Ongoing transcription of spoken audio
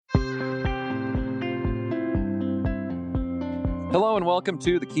Hello and welcome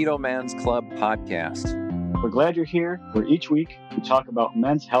to the Keto Man's Club podcast. We're glad you're here, where each week we talk about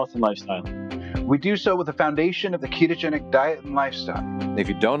men's health and lifestyle. We do so with the foundation of the ketogenic diet and lifestyle. If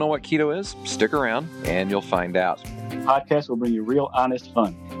you don't know what keto is, stick around and you'll find out. The podcast will bring you real, honest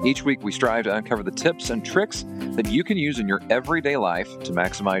fun. Each week we strive to uncover the tips and tricks that you can use in your everyday life to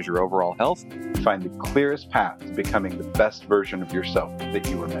maximize your overall health. Find the clearest path to becoming the best version of yourself that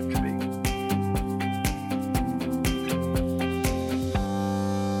you were meant to be.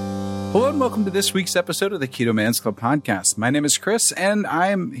 Hello and welcome to this week's episode of the Keto Man's Club podcast. My name is Chris and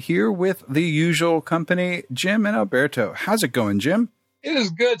I'm here with the usual company, Jim and Alberto. How's it going, Jim? It is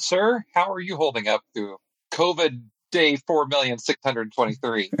good, sir. How are you holding up through COVID day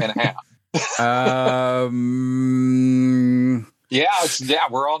 4,623 and a half? Yeah,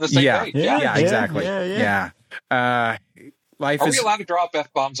 we're all on the same page. Yeah, exactly. Life Are is... we allowed to drop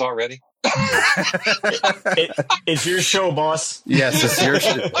F-bombs already? It's your show, boss. Yes, it's your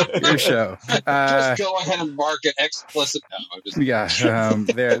show. Just go ahead and mark it explicit now.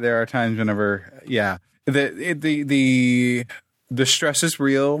 There are times whenever, the stress is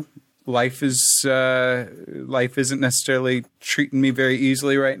real. Life isn't necessarily treating me very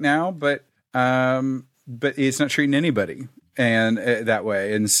easily right now, but it's not treating anybody and that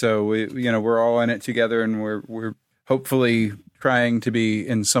way. And so we're all in it together, and we're hopefully trying to be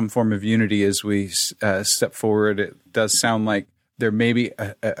in some form of unity as we step forward. It does sound like there may be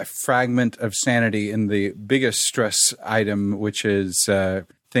a fragment of sanity in the biggest stress item, which is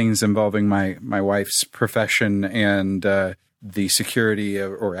things involving my wife's profession and the security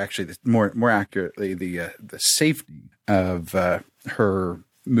of, or actually more accurately, the safety of her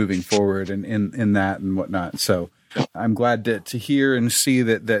moving forward and in that and whatnot. So I'm glad to hear and see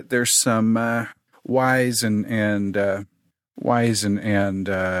that there's some wise and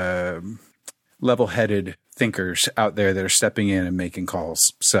level-headed thinkers out there that are stepping in and making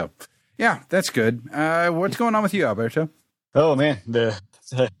calls. So, yeah, that's good. What's going on with you, Alberto? Oh man, the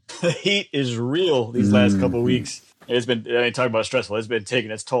heat is real these last couple of weeks. It's been, talk about stressful. It's been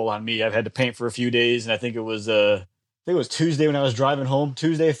taking its toll on me. I've had to paint for a few days, and I think it was Tuesday when I was driving home.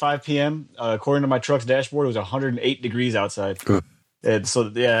 Tuesday at 5 p.m. According to my truck's dashboard, it was 108 degrees outside. And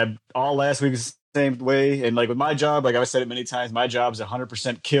so, all last week was same way. And like with my job, like I've said it many times, my job is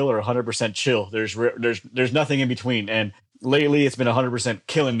 100% kill or 100% chill. There's nothing in between. And lately it's been 100%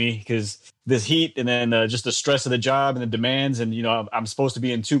 killing me because this heat and then just the stress of the job and the demands. And, I'm supposed to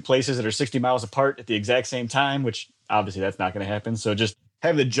be in two places that are 60 miles apart at the exact same time, which obviously that's not going to happen. So just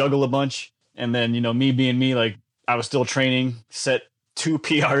having to juggle a bunch. And then, me being me, like I was still training, set 2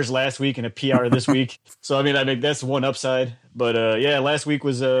 PRs last week and a PR this week. So, I mean, that's one upside. But, last week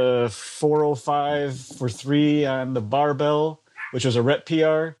was 405 for 3 on the barbell, which was a rep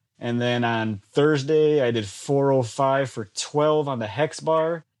PR. And then on Thursday, I did 405 for 12 on the hex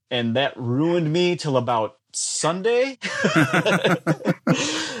bar. And that ruined me till about Sunday.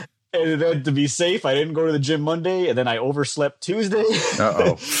 And then to be safe, I didn't go to the gym Monday. And then I overslept Tuesday.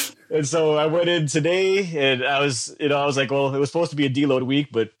 Uh-oh. And so I went in today and I was like, well, it was supposed to be a deload week,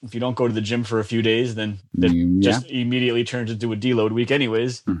 but if you don't go to the gym for a few days, then it just immediately turns into a deload week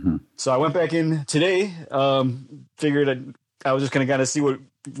anyways. Mm-hmm. So I went back in today, figured I was just going to kind of see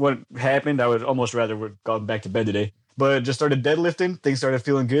what happened. I would almost rather have gone back to bed today, but just started deadlifting. Things started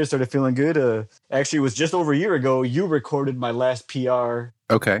feeling good. Actually, it was just over a year ago. You recorded my last PR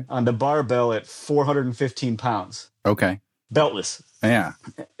on the barbell at 415 pounds. Okay. Beltless. Yeah.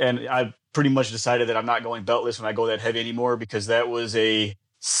 And I pretty much decided that I'm not going beltless when I go that heavy anymore because that was a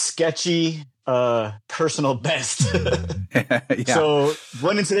sketchy personal best. Yeah. So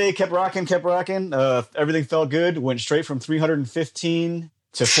went in today, kept rocking. Everything felt good. Went straight from 315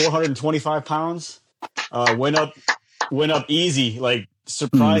 to 425 pounds. Went up easy, like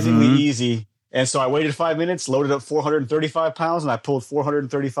surprisingly easy. And so I waited 5 minutes, loaded up 435 pounds, and I pulled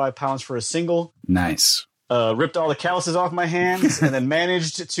 435 pounds for a single. Nice. Ripped all the calluses off my hands and then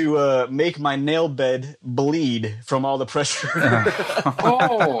managed to make my nail bed bleed from all the pressure.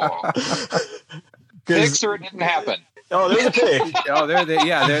 Pics or it didn't happen? Oh, there's a pic.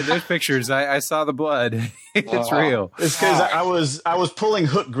 There's pictures. I saw the blood. It's real. It's because I was pulling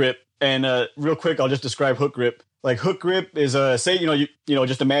hook grip, and real quick, I'll just describe hook grip. Like hook grip is say you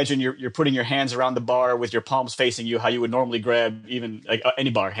just imagine you're putting your hands around the bar with your palms facing you, how you would normally grab even like any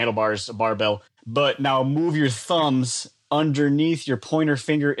bar, handlebars, a barbell. But now move your thumbs underneath your pointer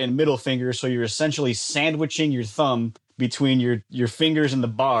finger and middle finger, so you're essentially sandwiching your thumb between your fingers and the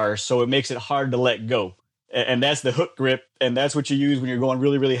bar, so it makes it hard to let go. And that's the hook grip, and that's what you use when you're going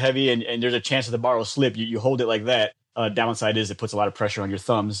really, really heavy and there's a chance that the bar will slip. You hold it like that. Downside is it puts a lot of pressure on your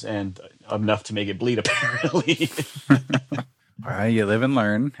thumbs and enough to make it bleed, apparently. You live and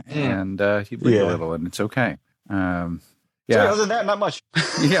learn, and you bleed a little, and it's okay. So other than that, not much.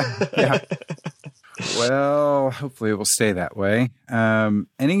 Yeah. Well, hopefully it will stay that way.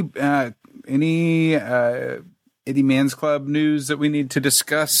 Any Eddie Man's Club news that we need to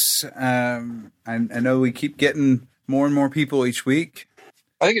discuss? I know we keep getting more and more people each week.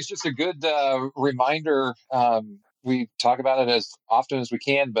 I think it's just a good reminder. We talk about it as often as we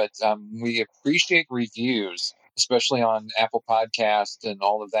can, but we appreciate reviews, especially on Apple Podcasts and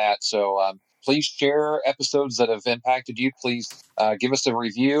all of that. So please share episodes that have impacted you. Please give us a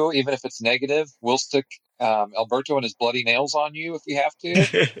review, even if it's negative. We'll stick Alberto and his bloody nails on you if we have to,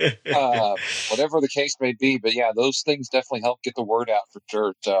 whatever the case may be. But yeah, those things definitely help get the word out for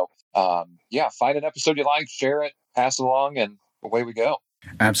sure. So find an episode you like, share it, pass it along, and away we go.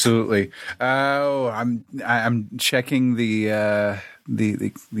 Absolutely. Oh, I'm checking the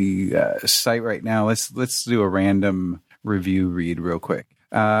site right now. Let's do a random review read real quick.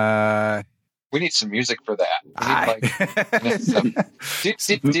 We need some music for that. Mr.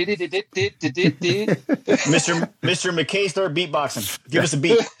 McKay, start beatboxing. Give us a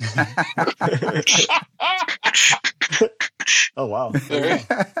beat. Oh, wow.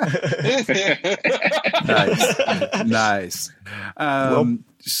 Nice.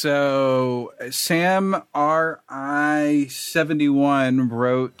 So Sam RI71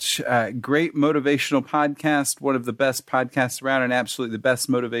 wrote, great motivational podcast, one of the best podcasts around, and absolutely the best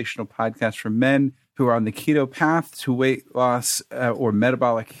motivational podcast for men who are on the keto path to weight loss or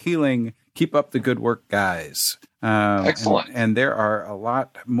metabolic healing. Keep up the good work, guys. Excellent. And there are a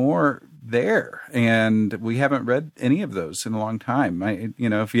lot more there, and we haven't read any of those in a long time.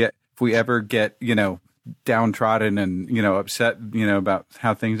 If we ever get, downtrodden and, upset, about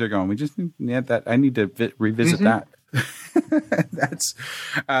how things are going, we just I need to revisit that. That's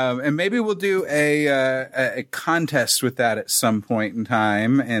and maybe we'll do a contest with that at some point in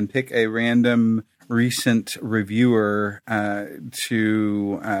time and pick a random recent reviewer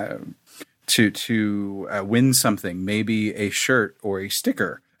to win something, maybe a shirt or a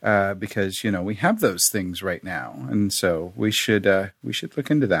sticker, because we have those things right now, and so we should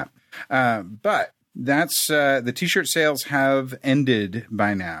look into that. But that's the t-shirt sales have ended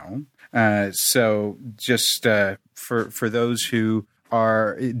by now. So just for those who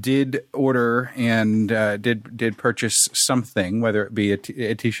did order and did purchase something, whether it be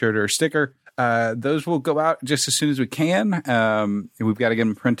a t-shirt or a sticker, those will go out just as soon as we can. We've got to get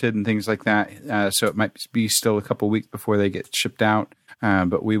them printed and things like that. So it might be still a couple weeks before they get shipped out.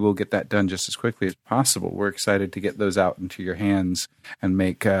 But we will get that done just as quickly as possible. We're excited to get those out into your hands and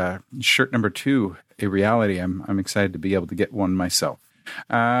make shirt number 2 a reality. I'm excited to be able to get one myself.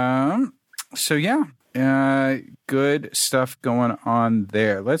 Good stuff going on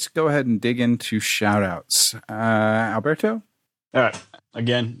there. Let's go ahead and dig into shout outs. Alberto? All right.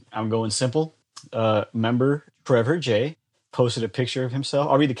 Again, I'm going simple. Member Trevor J posted a picture of himself.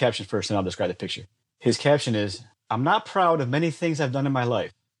 I'll read the caption first and I'll describe the picture. His caption is, I'm not proud of many things I've done in my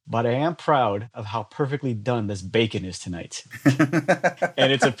life, but I am proud of how perfectly done this bacon is tonight.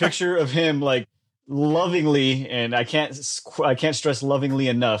 And it's a picture of him like lovingly, and I can't stress lovingly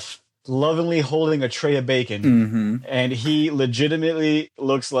enough, lovingly holding a tray of bacon. Mm-hmm. And he legitimately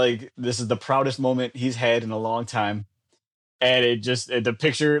looks like this is the proudest moment he's had in a long time. And the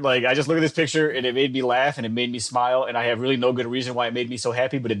picture, like, I just look at this picture and it made me laugh and it made me smile. And I have really no good reason why it made me so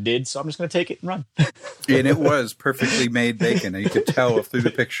happy, but it did. So I'm just going to take it and run. And it was perfectly made bacon. You could tell through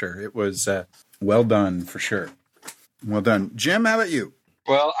the picture. It was well done for sure. Well done. Jim, how about you?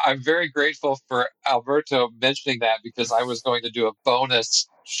 Well, I'm very grateful for Alberto mentioning that because I was going to do a bonus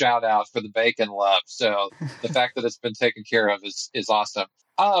shout out for the bacon love. So the fact that it's been taken care of is awesome.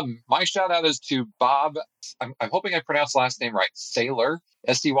 My shout out is to Bob. I'm hoping I pronounced the last name right. Sayler,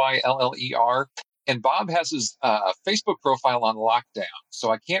 Seyller. And Bob has his Facebook profile on lockdown.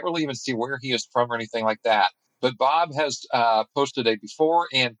 So I can't really even see where he is from or anything like that. But Bob has posted a before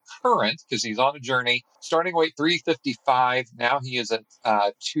and current, because he's on a journey, starting weight 355. Now he is at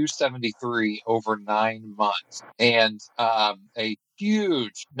 273 over 9 months. And a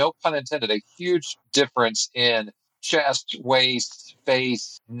huge, no pun intended, a huge difference in chest, waist,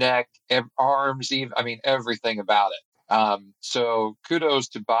 face, neck, arms, even, everything about it. So kudos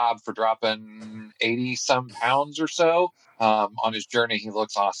to Bob for dropping 80 some pounds or so on his journey. He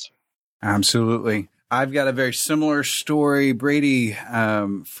looks awesome. Absolutely. I've got a very similar story. Brady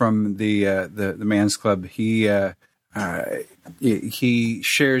from the Man's Club. He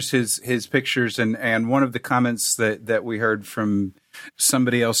shares his pictures, and one of the comments that we heard from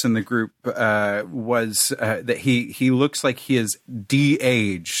somebody else in the group was that he looks like he is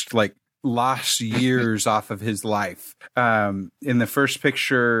de-aged, like lost years off of his life. In the first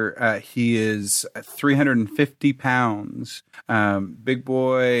picture, he is 350 pounds. Big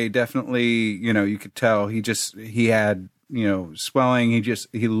boy, definitely, you could tell he had, swelling.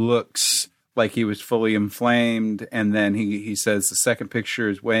 He looks like he was fully inflamed. And then he says the second picture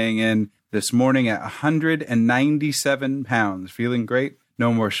is weighing in this morning at 197 pounds, feeling great.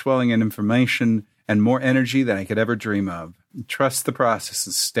 No more swelling and inflammation, and more energy than I could ever dream of. Trust the process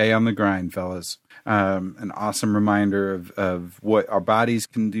and stay on the grind, fellas. An awesome reminder of what our bodies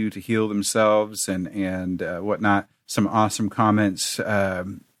can do to heal themselves and whatnot. Some awesome comments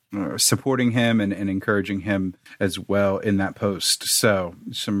supporting him and encouraging him as well in that post. So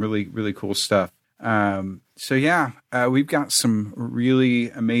some really, really cool stuff. We've got some really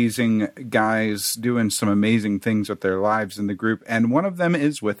amazing guys doing some amazing things with their lives in the group. And one of them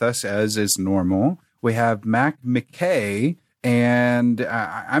is with us, as is normal. We have Mac McKay, and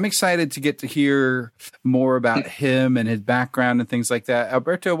I'm excited to get to hear more about him and his background and things like that.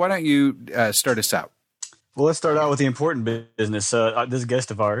 Alberto, why don't you start us out? Well, let's start out with the important business. This guest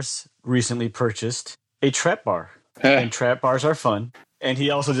of ours recently purchased a trap bar, and trap bars are fun. And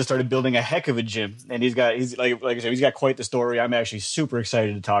he also just started building a heck of a gym, and he's like I said, he's got quite the story. I'm actually super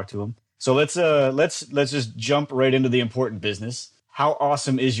excited to talk to him. So let's just jump right into the important business. How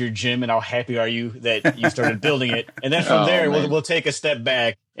awesome is your gym, and how happy are you that you started building it? And then from there, we'll take a step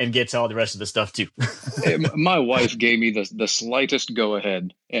back and get to all the rest of the stuff too. My wife gave me the slightest go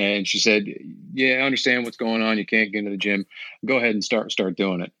ahead, and she said, "Yeah, I understand what's going on. You can't get into the gym. Go ahead and start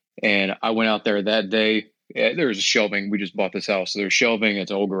doing it." And I went out there that day. There was shelving. We just bought this house. So there's shelving. It's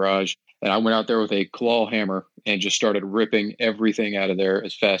an old garage. And I went out there with a claw hammer and just started ripping everything out of there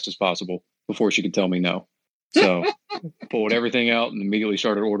as fast as possible before she could tell me no. So pulled everything out and immediately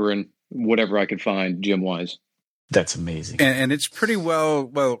started ordering whatever I could find gym wise. That's amazing. And it's pretty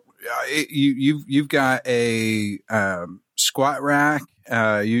you've got a squat rack.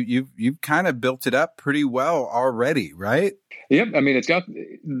 You've kind of built it up pretty well already, right? Yep. I mean, it's got,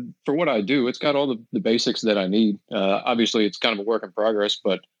 for what I do, it's got all the basics that I need. Obviously, it's kind of a work in progress,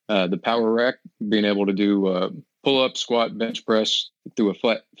 but the power rack, being able to do pull up, squat, bench press through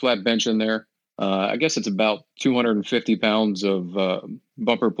a flat bench in there. I guess it's about 250 pounds of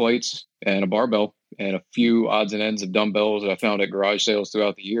bumper plates and a barbell and a few odds and ends of dumbbells that I found at garage sales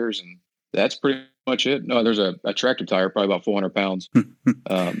throughout the years. And that's pretty much it. No, there's a tractor tire, probably about 400 pounds.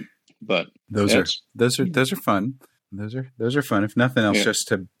 But those are fun. Those are fun. If nothing else, just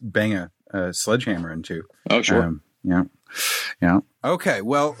to bang a sledgehammer into. Oh, sure. Yeah. Okay.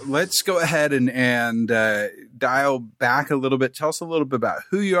 Well, let's go ahead and dial back a little bit. Tell us a little bit about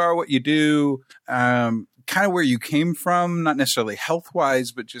who you are, what you do, kind of where you came from, not necessarily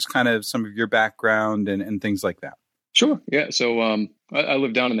health-wise, but just kind of some of your background and things like that. Sure. Yeah. So I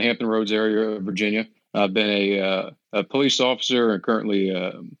live down in the Hampton Roads area of Virginia. I've been a police officer and currently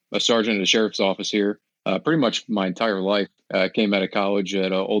a sergeant at the sheriff's office here. Pretty much my entire life. I came out of college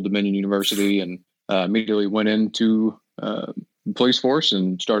at Old Dominion University and immediately went into the police force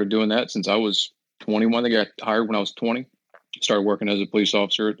and started doing that since I was 21. I got hired when I was 20. Started working as a police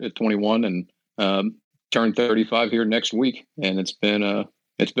officer at 21 and turned 35 here next week. And it's been a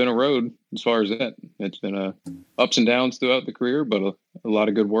road as far as that. It's been ups and downs throughout the career, but a lot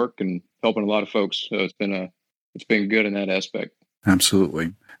of good work and helping a lot of folks. So it's been good in that aspect.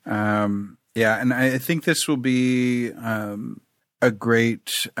 Absolutely. Yeah, and I think this will be a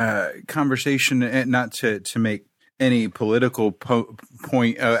great conversation, and not to make any political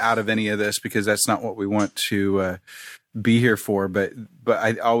point out of any of this, because that's not what we want to be here for. But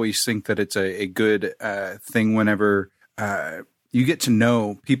I always think that it's a good thing whenever you get to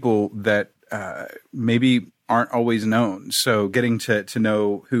know people that maybe aren't always known. So getting to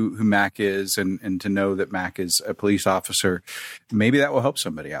know who Mac is and to know that Mac is a police officer, maybe that will help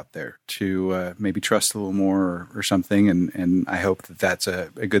somebody out there to maybe trust a little more or something. And I hope that that's a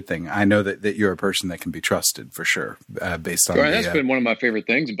good thing. I know that you're a person that can be trusted for sure, based on that's been one of my favorite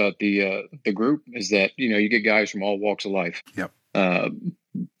things about the group is that, you get guys from all walks of life. Yep.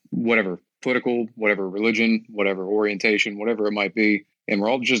 Whatever political, whatever religion, whatever orientation, whatever it might be. And we're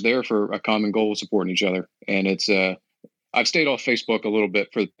all just there for a common goal of supporting each other. And it's, I've stayed off Facebook a little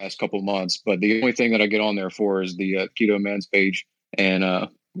bit for the past couple of months, but the only thing that I get on there for is the Keto Amends page. And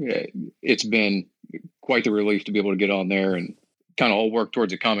it's been quite the relief to be able to get on there and kind of all work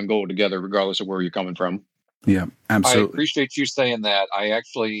towards a common goal together, regardless of where you're coming from. Yeah, absolutely. I appreciate you saying that. I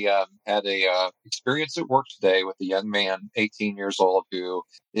actually had a experience at work today with a young man, 18 years old, who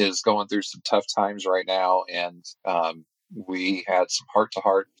is going through some tough times right now. And we had some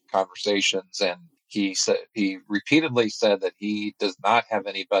heart-to-heart conversations, and he repeatedly said that he does not have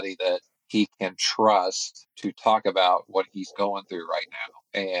anybody that he can trust to talk about what he's going through right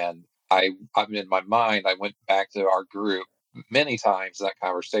now. And I'm in my mind, I went back to our group many times in that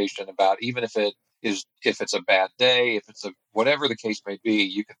conversation about, even if it's a bad day, if it's whatever the case may be,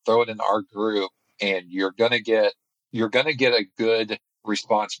 you can throw it in our group and you're going to get a good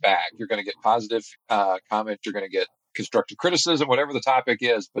response back. You're going to get positive comments. You're going to get constructive criticism, whatever the topic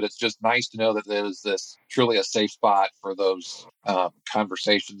is. But it's just nice to know that there's this truly a safe spot for those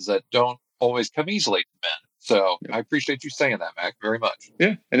conversations that don't always come easily to men. So I appreciate you saying that, Mac, very much.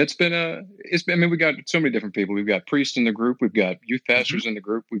 Yeah, and it's been I mean, we got so many different people. We've got priests in the group. We've got youth pastors in the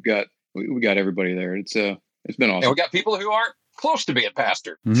group. We got everybody there. It's been awesome. And we got people who aren't close to being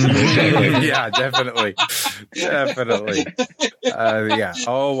pastor. Yeah, definitely. Definitely. Yeah,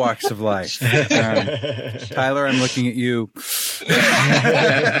 all walks of life. Tyler, I'm looking at you.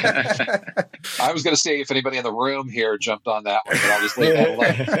 I was going to say if anybody in the room here jumped on that one, but I'll just leave that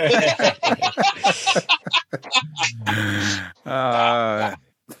alone.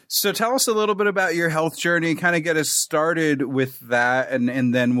 So tell us a little bit about your health journey, kind of get us started with that,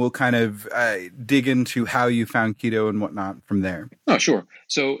 and then we'll kind of dig into how you found keto and whatnot from there. Oh, sure.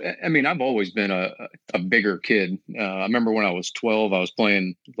 So, I mean, I've always been a bigger kid. I remember when I was 12, I was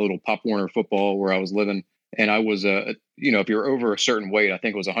playing a little Pop Warner football where I was living. And I was, if you're over a certain weight, I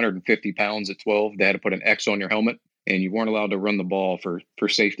think it was 150 pounds at 12, they had to put an X on your helmet and you weren't allowed to run the ball for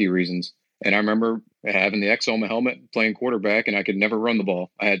safety reasons. And I remember having the X on my helmet, playing quarterback, and I could never run the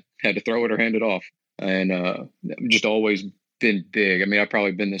ball. I had to throw it or hand it off. And just always been big. I mean, I've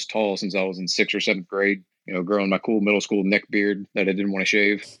probably been this tall since I was in 6th or 7th grade, growing my cool middle school neck beard that I didn't want to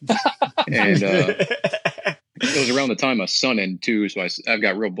shave. And it was around the time of sun-in too. So I've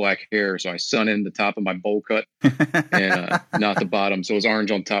got real black hair. So I sun-in the top of my bowl cut and not the bottom. So it was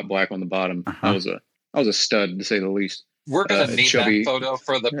orange on top, black on the bottom. I was a stud, to say the least. We're going to need that photo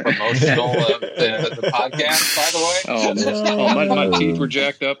for the promotional of the podcast, by the way. My teeth were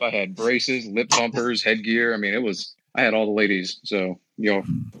jacked up. I had braces, lip bumpers, headgear. I mean, I had all the ladies. So, you're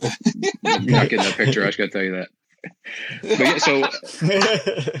not getting that picture. I just got to tell you that. But yeah, so,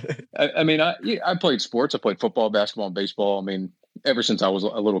 I mean, I played sports. I played football, basketball, and baseball. I mean, ever since I was a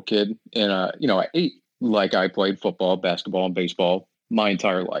little kid. And, I ate like I played football, basketball, and baseball my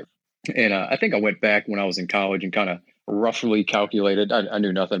entire life. And I think I went back when I was in college and kind of roughly calculated. I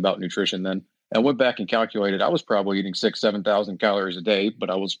knew nothing about nutrition then. I went back and calculated. I was probably eating 7,000 calories a day, but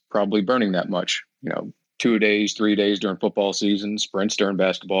I was probably burning that much, 2 days, 3 days during football season, sprints during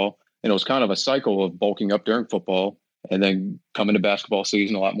basketball. And it was kind of a cycle of bulking up during football and then coming to basketball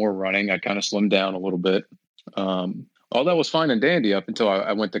season, a lot more running. I kind of slimmed down a little bit. All that was fine and dandy up until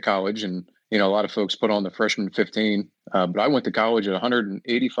I went to college. And, a lot of folks put on the freshman 15, but I went to college at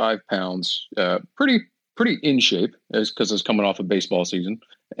 185 pounds, pretty in shape because I was coming off of baseball season,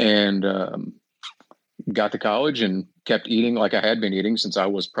 and got to college and kept eating like I had been eating since I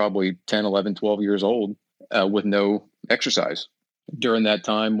was probably 10, 11, 12 years old, with no exercise. During that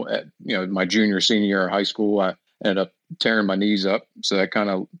time, my junior, senior year of high school, I ended up tearing my knees up. So that kind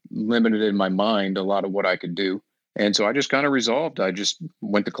of limited in my mind a lot of what I could do. And so I just kind of resolved. I just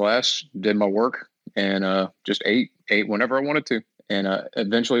went to class, did my work, and just ate whenever I wanted to. And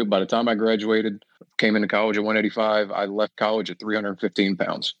eventually, by the time I graduated, came into college at 185, I left college at 315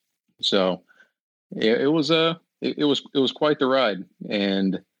 pounds. So it was quite the ride.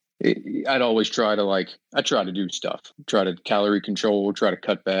 And I'd always try to do stuff, try to calorie control, try to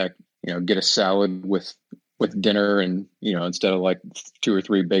cut back, get a salad with dinner and, instead of like 2 or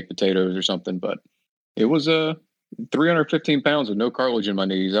 3 baked potatoes or something. But it was 315 pounds with no cartilage in my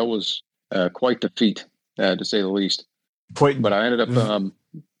knees. That was quite the feat, to say the least. But I ended up,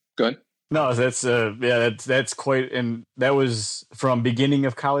 go ahead. No, that's quite, and that was from beginning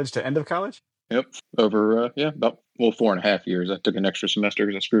of college to end of college? Yep. Over, about 4.5 years. I took an extra semester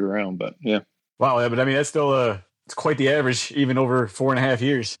because I screwed around, but yeah. Wow. Yeah, but I mean, that's still, it's quite the average, even over 4.5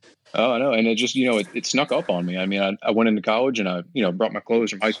 years. Oh, I know. And it just, it snuck up on me. I mean, I went into college and I, brought my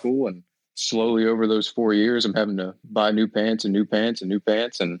clothes from high school, and slowly over those 4 years, I'm having to buy new pants and new pants and new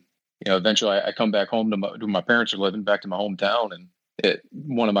pants. And, eventually I come back home to my parents are living, back to my hometown. And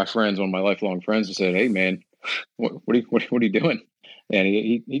one of my lifelong friends said, "Hey man, what are you doing?" And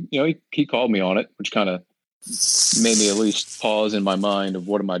he called me on it, which kind of made me at least pause in my mind of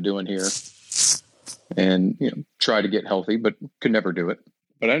what am I doing here, and try to get healthy, but could never do it.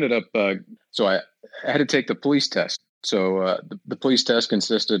 But I ended up, so I had to take the police test. So the police test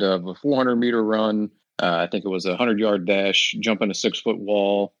consisted of a 400-meter run. I think it was a 100-yard dash, jumping a 6-foot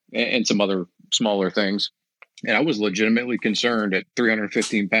wall, and some other smaller things. And I was legitimately concerned at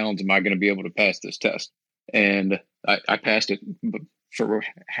 315 pounds, am I going to be able to pass this test? And I passed it for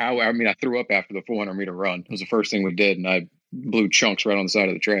how, I mean, I threw up after the 400-meter run. It was the first thing we did, and I blew chunks right on the side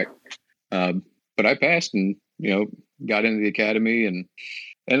of the track. But I passed and, got into the academy and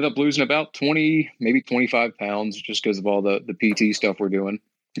ended up losing about 20, maybe 25 pounds just because of all the PT stuff we're doing.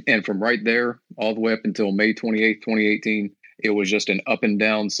 And from right there all the way up until May 28th, 2018, it was just an up and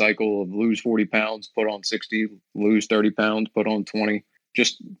down cycle of lose 40 pounds, put on 60, lose 30 pounds, put on 20,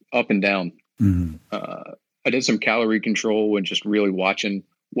 just up and down. Mm-hmm. I did some calorie control and just really watching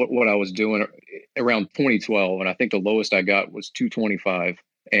what I was doing around 2012. And I think the lowest I got was 225.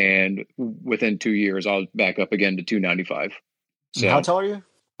 And within 2 years, I was back up again to 295. So how tall are you?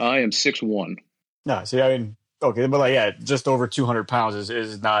 I am 6'1". No, see, I mean, okay, but just over 200 pounds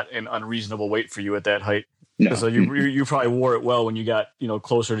is not an unreasonable weight for you at that height. No. So you probably wore it well when you got,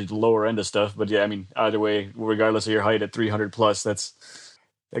 closer to the lower end of stuff. But yeah, I mean, either way, regardless of your height at 300 plus,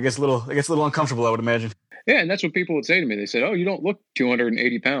 it gets a little uncomfortable, I would imagine. Yeah, and that's what people would say to me. They said, "Oh, you don't look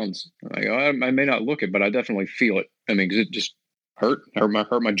 280 pounds." I go, I may not look it, but I definitely feel it. I mean, because it just hurt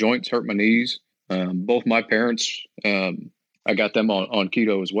my joints, hurt my knees. Both my parents, I got them on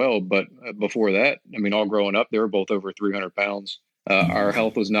keto as well. But before that, I mean, all growing up, they were both over 300 pounds. Our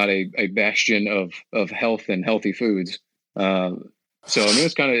health was not a bastion of health and healthy foods. So I mean,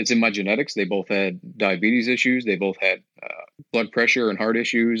 it's in my genetics. They both had diabetes issues. They both had blood pressure and heart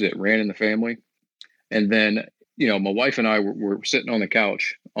issues that ran in the family. And then, my wife and I were sitting on the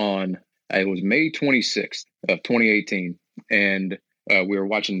couch it was May 26th of 2018. And we were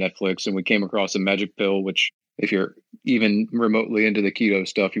watching Netflix and we came across a magic pill, which if you're even remotely into the keto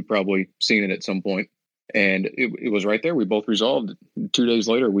stuff, you've probably seen it at some point. And it was right there. We both resolved. 2 days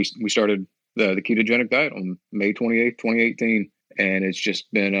later, we started the ketogenic diet on May 28th, 2018. And it's just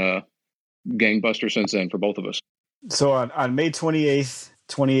been a gangbuster since then for both of us. So on May 28th,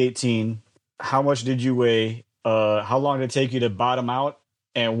 2018, how much did you weigh? How long did it take you to bottom out?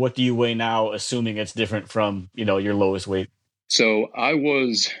 And what do you weigh now, assuming it's different from, your lowest weight? So I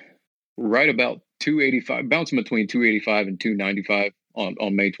was right about 285, bouncing between 285 and 295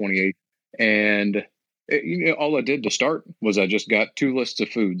 on May 28th. And all I did to start was I just got 2 lists of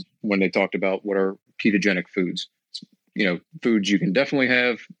foods when they talked about what are ketogenic foods. Foods you can definitely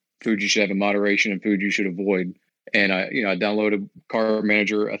have, foods you should have in moderation, and food you should avoid. And I downloaded Carb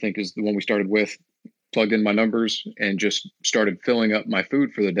Manager, I think is the one we started with, plugged in my numbers and just started filling up my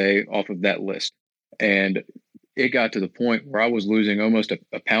food for the day off of that list. And it got to the point where I was losing almost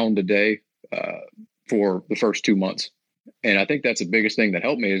a pound a day for the first 2 months. And I think that's the biggest thing that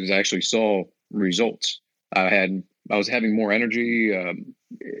helped me is I actually saw results. I was having more energy.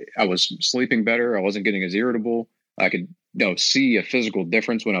 I was sleeping better. I wasn't getting as irritable. I could see a physical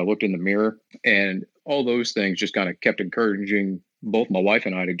difference when I looked in the mirror, and all those things just kind of kept encouraging both my wife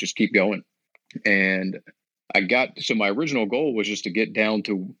and I to just keep going. And so my original goal was just to get down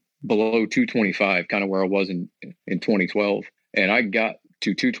to below 225, kind of where I was in 2012. And I got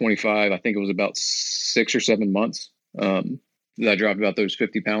to 225. I think it was about 6 or 7 months. I dropped about those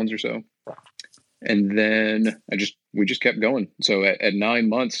 50 pounds or so. And then we just kept going. So at 9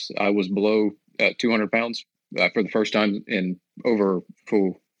 months, I was below 200 pounds for the first time in over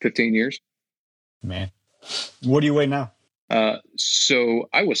 15 years. Man, what do you weigh now? So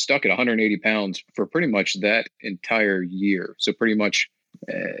I was stuck at 180 pounds for pretty much that entire year. So pretty much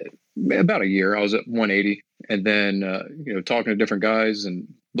about a year, I was at 180. And then, talking to different guys and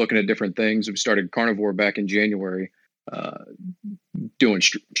looking at different things. We started carnivore back in January, doing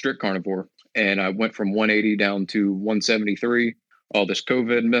strict carnivore. And I went from 180 down to 173. All this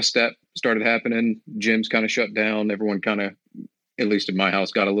COVID misstep started happening. Gyms kind of shut down. Everyone kind of, at least in my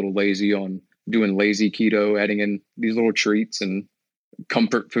house, got a little lazy on doing lazy keto, adding in these little treats and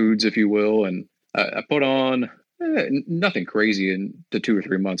comfort foods, if you will. And I put on nothing crazy in the 2 or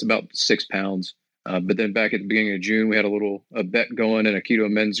 3 months, about 6 pounds. But then back at the beginning of June, we had a bet going in a keto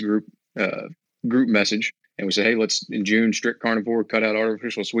men's group message. And we said, hey, let's in June, strict carnivore, cut out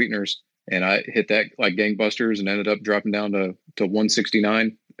artificial sweeteners. And I hit that like gangbusters and ended up dropping down to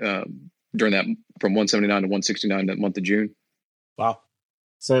 169 during that, from 179 to 169 that month of June. Wow.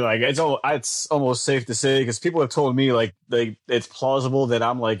 So like it's almost safe to say, because people have told me like it's plausible that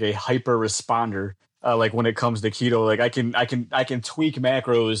I'm like a hyper responder. Like when it comes to keto, like I can tweak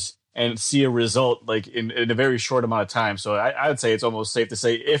macros and see a result like in a very short amount of time. So I would say it's almost safe to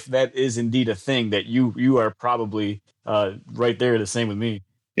say, if that is indeed a thing, that you are probably right there the same with me.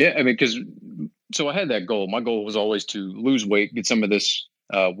 Yeah, I mean, so I had that goal. My goal was always to lose weight, get some of this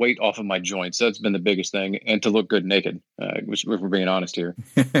weight off of my joints. That's been the biggest thing, and to look good naked. If we're being honest here,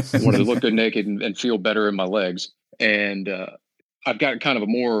 I wanted to look good naked and feel better in my legs. And I've got kind of a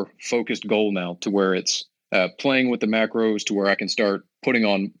more focused goal now, to where it's playing with the macros to where I can start putting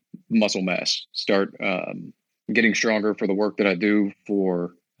on muscle mass, start getting stronger for the work that I do,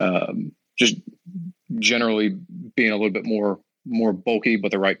 for just generally being a little bit more bulky,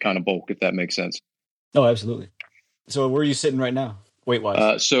 but the right kind of bulk, if that makes sense. Oh, absolutely. So where are you sitting right now,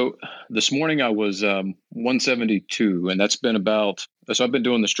 weight-wise? So this morning I was 172, and that's been so I've been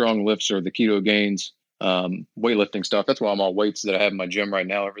doing the strong lifts or the keto gains, weightlifting stuff. That's why I'm all weights that I have in my gym right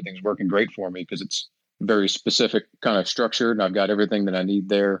now. Everything's working great for me because it's very specific kind of structured, and I've got everything that I need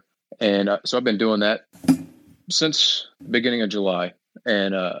there. And so I've been doing that since the beginning of July.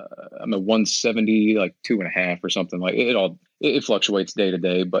 And I'm at 170, like 2.5 or something. Like it fluctuates day to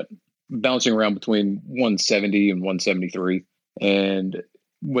day, but bouncing around between 170 and 173. And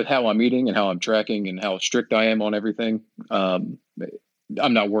with how I'm eating and how I'm tracking and how strict I am on everything, I'm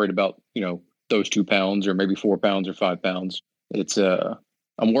not worried about, those 2 pounds or maybe 4 pounds or 5 pounds. It's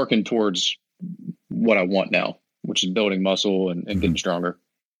I'm working towards what I want now, which is building muscle and getting stronger.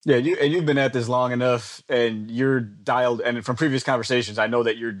 Yeah, you've been at this long enough, and you're dialed. And from previous conversations, I know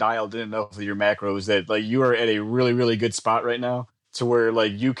that you're dialed in enough with your macros that like you are at a really, really good spot right now, to where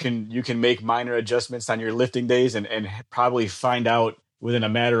like you can make minor adjustments on your lifting days and probably find out within a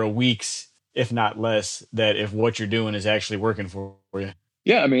matter of weeks, if not less, that if what you're doing is actually working for you.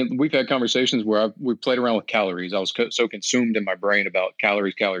 Yeah, I mean, we've had conversations where we played around with calories. I was so consumed in my brain about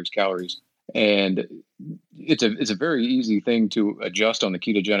calories. And it's a very easy thing to adjust on the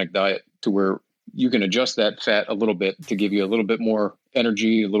ketogenic diet, to where you can adjust that fat a little bit to give you a little bit more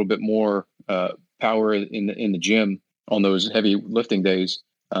energy, a little bit more power in the gym on those heavy lifting days.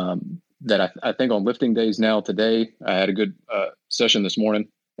 That I think on lifting days now, today, I had a good session this morning.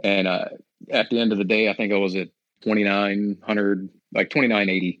 And at the end of the day, I think I was at 2,900, like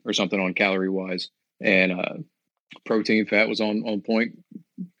 2,980 or something on calorie wise. And protein, fat was on point.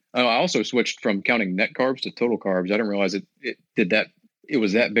 I also switched from counting net carbs to total carbs. I didn't realize it did that. It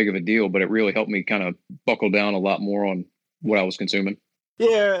was that big of a deal, but it really helped me kind of buckle down a lot more on what I was consuming.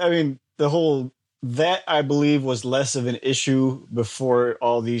 Yeah, I mean, that I believe was less of an issue before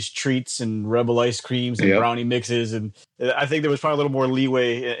all these treats and Rebel ice creams and brownie mixes. And I think there was probably a little more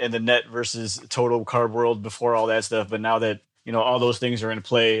leeway in the net versus total carb world before all that stuff. But now that, all those things are in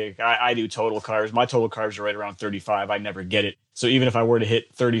play, I do total carbs. My total carbs are right around 35. I never get it. So even if I were to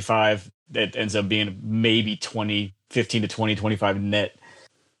hit 35, that ends up being maybe 15 to 20, 25 net.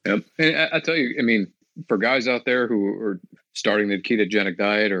 Yep. And I tell you, I mean, for guys out there who are starting the ketogenic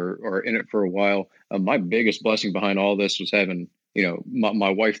diet or in it for a while, my biggest blessing behind all this was having, my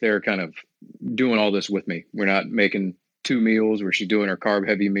wife there kind of doing all this with me. We're not making 2 meals where she's doing her carb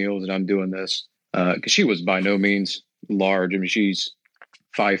heavy meals and I'm doing this. Because she was by no means large. I mean, she's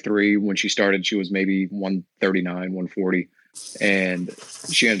 5'3". When she started, she was maybe 139, 140. And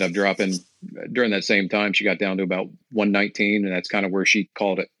she ended up dropping during that same time. She got down to about 119. And that's kind of where she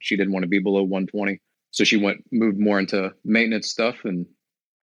called it. She didn't want to be below 120. So she moved more into maintenance stuff. And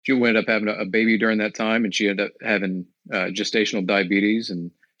she ended up having a baby during that time. And she ended up having gestational diabetes. And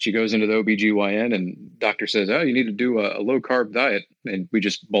she goes into the OBGYN and doctor says, oh, you need to do a low carb diet. And we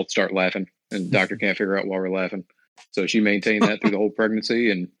just both start laughing. And doctor can't figure out why we're laughing. So she maintained that through the whole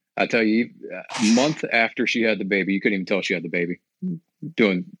pregnancy. And I tell you, a month after she had the baby, you couldn't even tell she had the baby.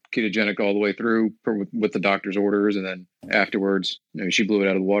 Doing ketogenic all the way through with the doctor's orders. And then afterwards, she blew it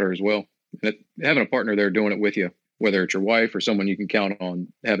out of the water as well. And having a partner there doing it with you, whether it's your wife or someone you can count on,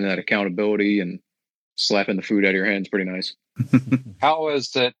 having that accountability and slapping the food out of your hands, pretty nice. How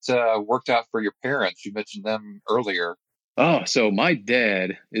has it worked out for your parents? You mentioned them earlier. Oh, so my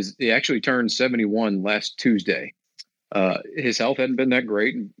dad he actually turned 71 last Tuesday. His health hadn't been that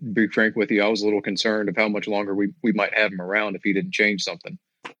great. And to be frank with you, I was a little concerned of how much longer we might have him around if he didn't change something.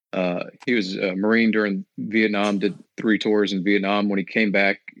 He was a Marine during Vietnam, did 3 tours in Vietnam. When he came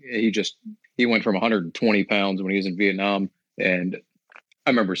back, he went from 120 pounds when he was in Vietnam. And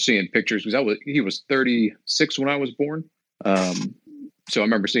I remember seeing pictures because he was 36 when I was born. So I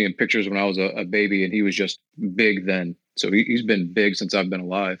remember seeing pictures when I was a baby, and he was just big then. So he's been big since I've been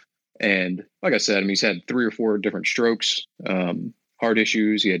alive. And like I said, I mean, he's had 3 or 4 different strokes, heart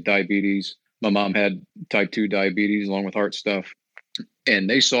issues. He had diabetes. My mom had type 2 diabetes along with heart stuff. And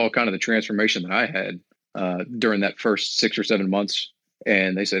they saw kind of the transformation that I had during that first 6 or 7 months.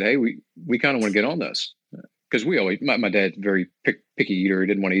 And they said, hey, we kind of want to get on this. Because my dad's a very picky eater. He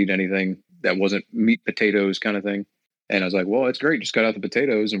didn't want to eat anything that wasn't meat, potatoes kind of thing. And I was like, well, it's great. Just cut out the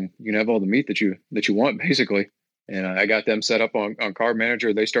potatoes and you can have all the meat that you want, basically. And I got them set up on Carb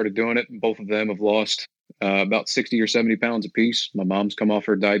Manager. They started doing it. Both of them have lost about 60 or 70 pounds apiece. My mom's come off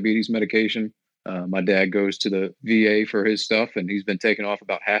her diabetes medication. My dad goes to the VA for his stuff, and he's been taking off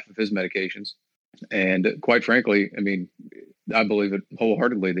about half of his medications. And quite frankly, I mean, I believe it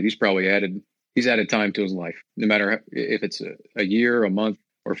wholeheartedly that he's added time to his life, no matter if it's a year, a month,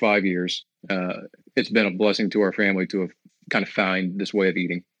 or 5 years. It's been a blessing to our family to have kind of found this way of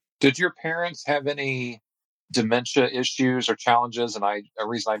eating. Did your parents have any dementia issues or challenges? And a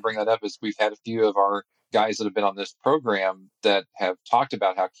reason I bring that up is we've had a few of our guys that have been on this program that have talked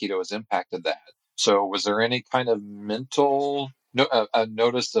about how keto has impacted that. So was there any kind of a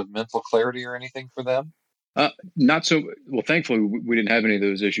notice of mental clarity or anything for them? Not so well. Thankfully, we didn't have any of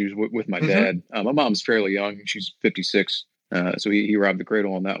those issues with my dad. My mom's fairly young; she's 56, so he robbed the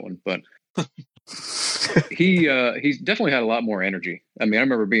cradle on that one. But he's definitely had a lot more energy. I mean, I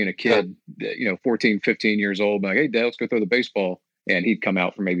remember being a kid, 14, 15 years old, like, "Hey, Dad, let's go throw the baseball," and he'd come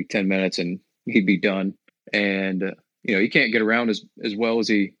out for maybe 10 minutes and he'd be done. And he can't get around as well as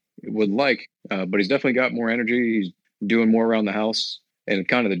he would like, but he's definitely got more energy. He's doing more around the house. And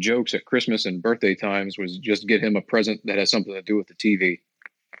kind of the jokes at Christmas and birthday times was just get him a present that has something to do with the TV,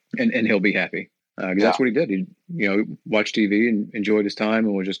 and he'll be happy. Because that's what he did. He watched TV and enjoyed his time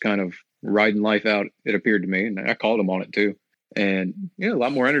and was just kind of riding life out. It appeared to me, and I called him on it too. And a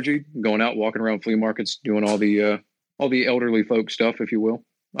lot more energy, going out, walking around flea markets, doing all the elderly folk stuff, if you will.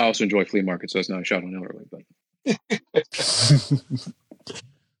 I also enjoy flea markets, so it's not a shot on elderly, but.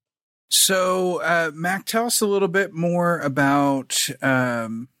 So, Mac, tell us a little bit more about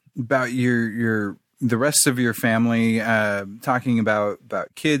your the rest of your family. Talking about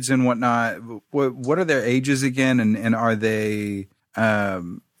kids and whatnot. What are their ages again, and are they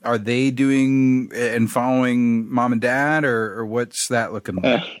doing and following mom and dad, or what's that looking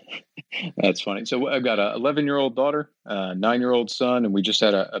like? That's funny. So I've got a 11-year-old daughter, a 9-year-old son, and we just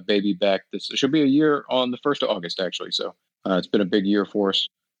had a baby back. She'll be a year on the 1st of August, actually. So it's been a big year for us.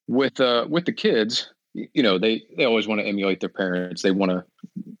 With the kids, they always want to emulate their parents. They want to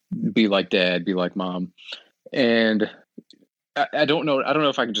be like dad, be like mom. And I don't know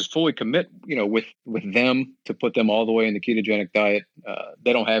if I can just fully commit, with them to put them all the way in the ketogenic diet.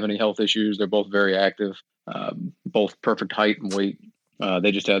 They don't have any health issues. They're both very active, both perfect height and weight.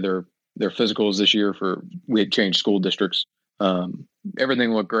 They just had their physicals this year we had changed school districts.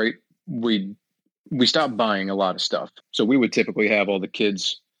 Everything looked great. We stopped buying a lot of stuff. So we would typically have all the kid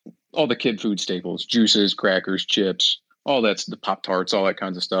food staples, juices, crackers, chips, all that's the Pop-Tarts, all that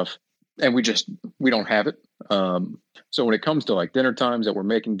kinds of stuff. And we don't have it. So when it comes to like dinner times that we're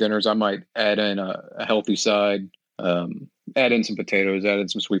making dinners, I might add in a healthy side, add in some potatoes, add in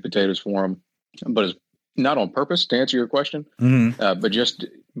some sweet potatoes for them. But it's not on purpose, to answer your question, but just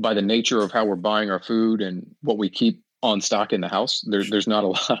by the nature of how we're buying our food and what we keep on stock in the house, there's not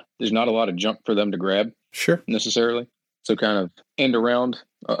a lot of junk for them to grab. Sure. Necessarily. So kind of end around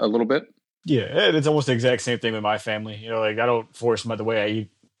a little bit. Yeah, it's almost the exact same thing with my family. I don't force the way I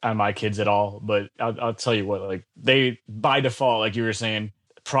eat on my kids at all. But I'll tell you what, like they, by default, like you were saying,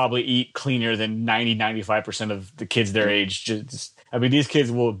 probably eat cleaner than 95% of the kids their age. These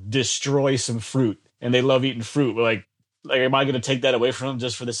kids will destroy some fruit, and they love eating fruit. But like, am I going to take that away from them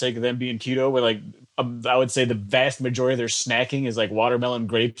just for the sake of them being keto? Where I would say the vast majority of their snacking is like watermelon,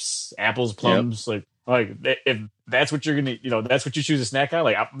 grapes, apples, plums, Yep. Like if that's what you're gonna, that's what you choose to snack on.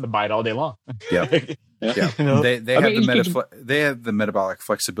 Like I'm gonna buy it all day long. Yeah, Yeah. They have the metabolic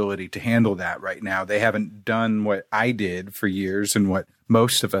flexibility to handle that right now. They haven't done what I did for years and what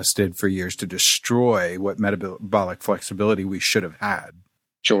most of us did for years to destroy what metabolic flexibility we should have had.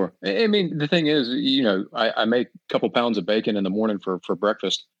 Sure. I mean, the thing is, I make a couple pounds of bacon in the morning for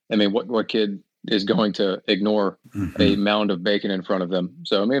breakfast. I mean, what kid is going to ignore a mound of bacon in front of them?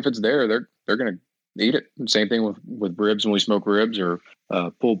 So I mean, if it's there, they're going to eat it. Same thing with ribs when we smoke ribs, or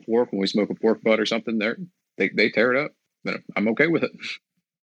pulled pork when we smoke a pork butt or something. They tear it up. But I'm okay with it.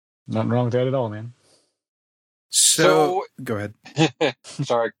 Nothing wrong with that at all, man. So go ahead.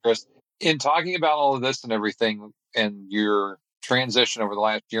 Sorry, Chris. In talking about all of this and everything, and your transition over the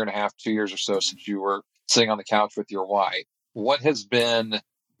last year and a half, 2 years or so since you were sitting on the couch with your wife, what has been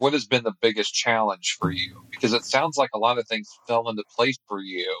the biggest challenge for you? Because it sounds like a lot of things fell into place for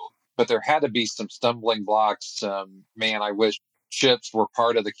you, but there had to be some stumbling blocks. Man, I wish chips were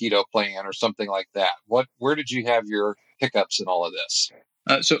part of the keto plan or something like that. Where did you have your hiccups in all of this?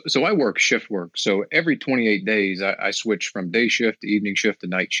 So I work shift work. So every 28 days, I switch from day shift to evening shift to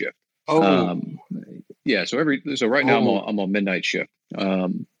night shift. Oh, yeah. So right now I'm on midnight shift.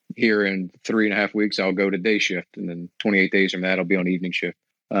 Here in 3.5 weeks, I'll go to day shift, and then 28 days from that, I'll be on evening shift.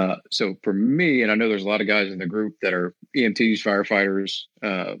 So for me, and I know there's a lot of guys in the group that are EMTs, firefighters,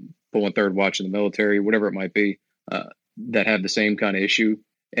 pulling third watch in the military, whatever it might be, that have the same kind of issue.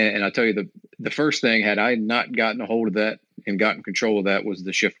 And I'll tell you, the first thing, had I not gotten a hold of that and gotten control of that, was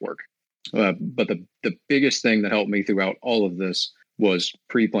the shift work. But the biggest thing that helped me throughout all of this was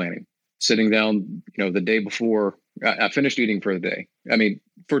pre-planning, sitting down, the day before I finished eating for the day. I mean,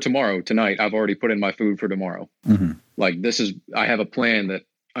 for tomorrow, tonight, I've already put in my food for tomorrow. Mm-hmm. Like I have a plan that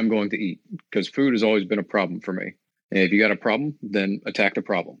I'm going to eat, because food has always been a problem for me. And if you got a problem, then attack the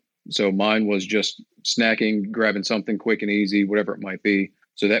problem. So mine was just snacking, grabbing something quick and easy, whatever it might be.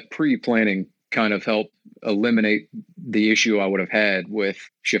 So that pre-planning kind of helped eliminate the issue I would have had with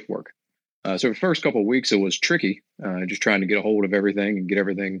shift work. So the first couple of weeks, it was tricky, just trying to get a hold of everything and get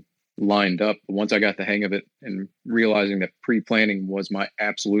everything lined up. But once I got the hang of it and realizing that pre-planning was my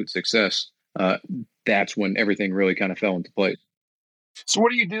absolute success, that's when everything really kind of fell into place. So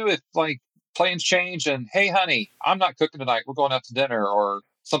what do you do if plans change and, hey, honey, I'm not cooking tonight, we're going out to dinner, or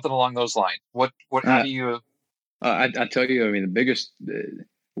something along those lines? How do you? I tell you, I mean, the biggest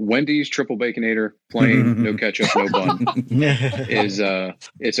Wendy's triple baconator, plain, no ketchup, no bun, is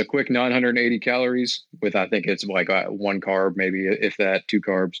it's a quick 980 calories with, I think it's like one carb, maybe if that, 2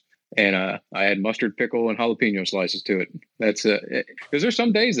 carbs. And I had mustard, pickle, and jalapeno slices to it. That's because there's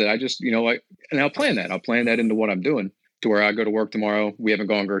some days that I just, and I'll plan that. I'll plan that into what I'm doing, to where I go to work tomorrow. We haven't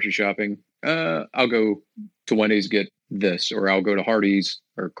gone grocery shopping. I'll go to Wendy's, get this, or I'll go to Hardee's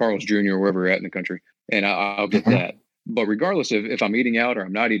or Carl's Jr. or wherever we're at in the country, and I'll get that. But regardless of if I'm eating out or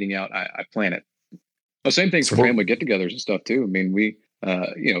I'm not eating out, I plan it. Well, same thing for family get-togethers and stuff too. I mean, we,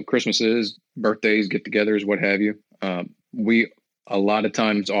 Christmases, birthdays, get-togethers, what have you. We a lot of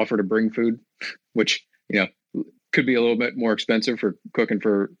times offer to bring food, which, could be a little bit more expensive for cooking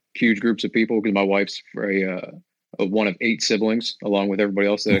for huge groups of people, because my wife's one of 8 siblings, along with everybody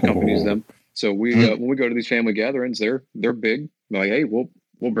else that accompanies them. So we, when we go to these family gatherings, they're big. They're like, hey, we'll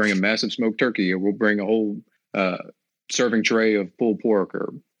bring a massive smoked turkey, or we'll bring a whole serving tray of pulled pork,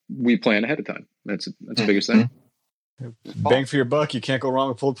 or we plan ahead of time. That's the biggest thing. Bang for your buck. You can't go wrong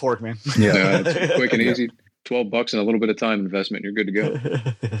with pulled pork, man. Yeah, it's quick and easy. $12 and a little bit of time investment, you're good to go.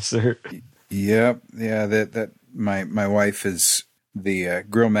 Yes, sir. Yep. Yeah. That my wife is the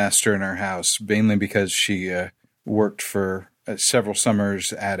grill master in our house, mainly because she worked for several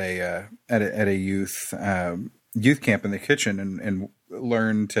summers at a youth camp in the kitchen, and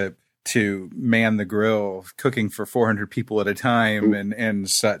learned to man the grill, cooking for 400 people at a time. Ooh. and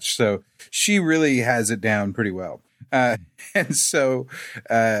such. So she really has it down pretty well. And so,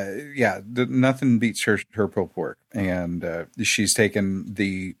 nothing beats her pulled pork. And she's taken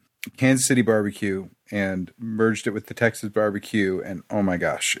the Kansas City barbecue and merged it with the Texas barbecue, and oh my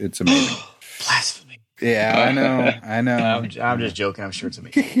gosh, it's amazing. Blasphemy. Yeah, I know. I'm just joking. I'm sure it's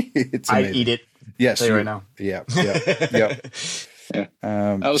amazing. It's amazing. I eat it. Yes, right now. Yeah. Yeah.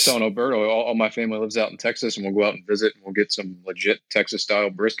 I was telling Alberto, all my family lives out in Texas, and we'll go out and visit, and we'll get some legit Texas style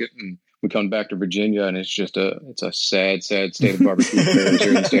brisket, and we come back to Virginia, and it's a sad state of barbecue affairs here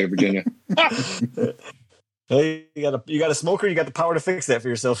in the state of Virginia. Hey, you got a smoker, you got the power to fix that for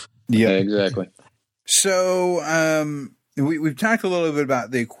yourself. Yeah, exactly. So we've talked a little bit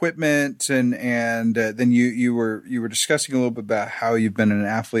about the equipment, and then you were discussing a little bit about how you've been an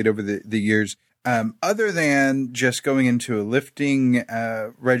athlete over the years. Other than just going into a lifting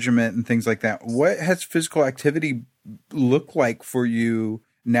regiment and things like that, what has physical activity look like for you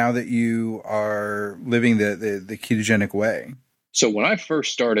now that you are living the ketogenic way? So when I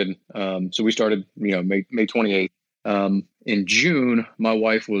first started, so we started, May 28th. In June, my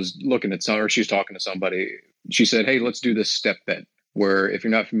wife was looking at she was talking to somebody. She said, hey, let's do this step bet, where if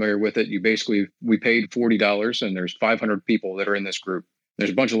you're not familiar with it, we paid $40, and there's 500 people that are in this group.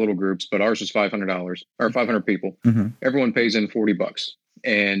 There's a bunch of little groups, but ours was $500 or 500 people. Mm-hmm. Everyone pays in $40,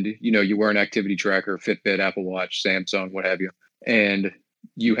 and you wear an activity tracker, Fitbit, Apple Watch, Samsung, what have you, and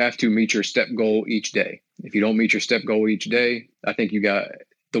you have to meet your step goal each day. If you don't meet your step goal each day, I think you got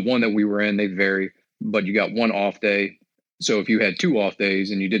the one that we were in, they vary, but you got one off day. So if you had 2 off days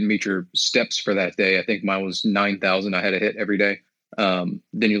and you didn't meet your steps for that day, I think mine was 9,000 I had to hit every day, then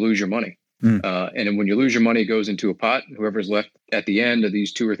you lose your money. And then when you lose your money, it goes into a pot. Whoever's left at the end of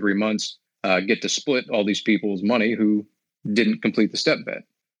these 2 or 3 months get to split all these people's money who didn't complete the step bet.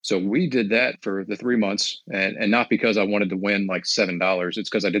 So we did that for the 3 months, and not because I wanted to win like $7. It's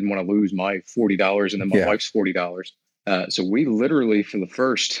because I didn't want to lose my $40 and then my wife's $40. So we literally, for the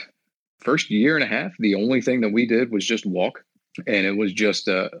first year and a half, the only thing that we did was just walk. And it was just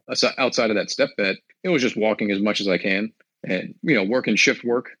outside of that step bet, it was just walking as much as I can. And, working shift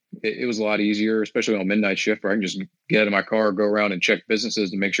work, it was a lot easier, especially on midnight shift, where I can just get out of my car, go around and check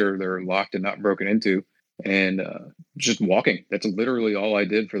businesses to make sure they're locked and not broken into. And just walking. That's literally all I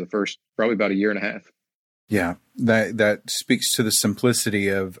did for the first probably about a year and a half. Yeah, that speaks to the simplicity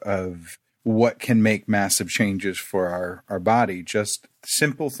of what can make massive changes for our body. Just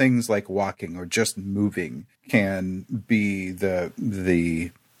simple things like walking or just moving can be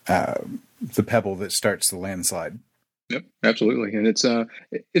the pebble that starts the landslide. Yep, absolutely. And it's the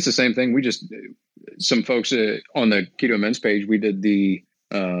same thing. We just, some folks on the Keto Men's page, we did the,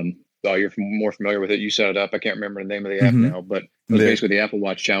 you're more familiar with it. You set it up. I can't remember the name of the app now, but it was basically the Apple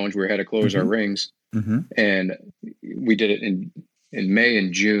Watch challenge where we had to close our rings. And we did it in May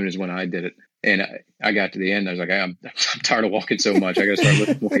and June is when I did it. And I got to the end. I was like, I'm tired of walking so much. I got to start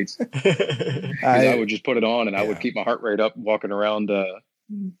lifting weights. I would just put it on and I would keep my heart rate up walking around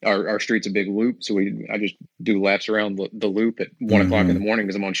our street's a big loop. So I just do laps around the loop at 1 o'clock in the morning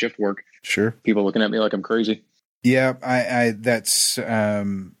because I'm on shift work. Sure. People looking at me like I'm crazy. Yeah. That's,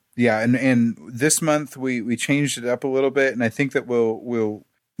 And this month we changed it up a little bit, and I think that we'll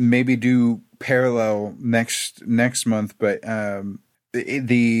maybe do parallel next month. But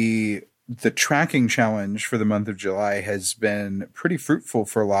the tracking challenge for the month of July has been pretty fruitful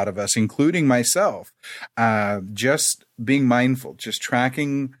for a lot of us, including myself. Just being mindful, just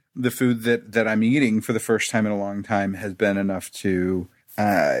tracking the food that I'm eating for the first time in a long time has been enough to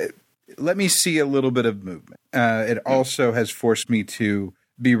let me see a little bit of movement. It also has forced me to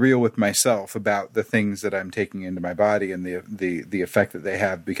be real with myself about the things that I'm taking into my body and the effect that they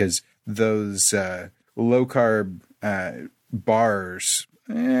have, because those low carb bars,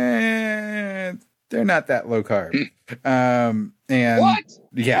 they're not that low carb. And what?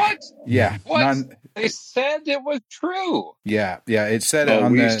 Yeah. What? Yeah. What? They said it was true. Yeah. It said it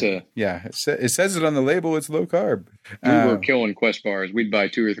on the. It says it on the label. It's low carb. We were killing Quest bars. We'd buy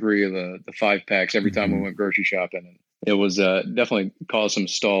 2 or 3 of the 5-packs every time we went grocery shopping. And it was definitely caused some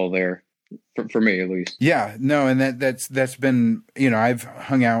stall there for me, at least. Yeah. No, and that's been, I've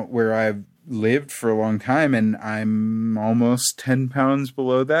hung out where I've lived for a long time, and I'm almost 10 pounds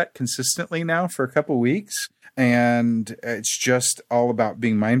below that consistently now for a couple weeks. And it's just all about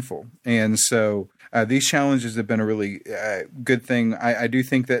being mindful. And so these challenges have been a really good thing. I do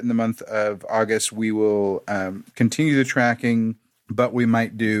think that in the month of August, we will continue the tracking, but we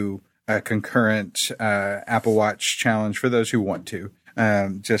might do a concurrent Apple Watch challenge for those who want to,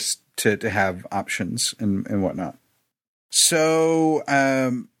 just to have options and whatnot. So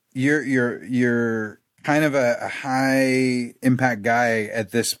you're kind of a high impact guy at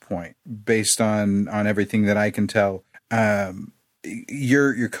this point, based on everything that I can tell.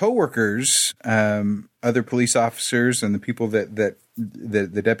 Your coworkers, other police officers, and the people that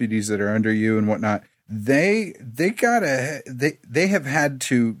the deputies that are under you and whatnot, they have had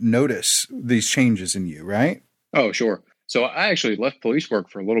to notice these changes in you, right? Oh, sure. So I actually left police work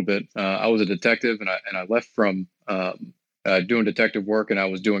for a little bit. I was a detective, and I left from doing detective work, and I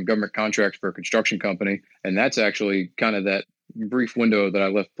was doing government contracts for a construction company. And that's actually kind of that brief window that I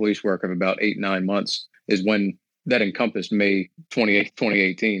left police work of about 8-9 months is when that encompassed May 28th,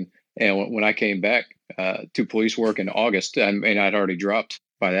 2018. And when I came back to police work in August, and I'd already dropped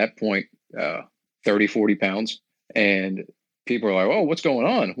by that point 30, 40 pounds. And people are like, "Oh, what's going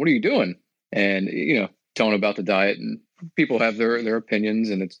on? What are you doing?" And, telling about the diet, and people have their opinions.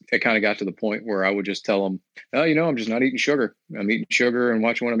 And it kind of got to the point where I would just tell them, "Oh, I'm just not eating sugar. I'm eating sugar and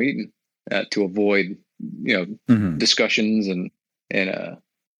watching what I'm eating," to avoid, discussions and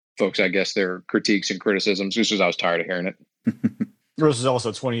folks, I guess, their critiques and criticisms, just because I was tired of hearing it. This is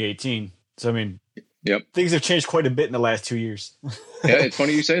also 2018. So, I mean, yep, things have changed quite a bit in the last 2 years. Yeah, it's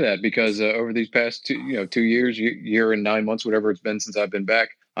funny you say that, because over these past 2 years, year and 9 months, whatever it's been since I've been back,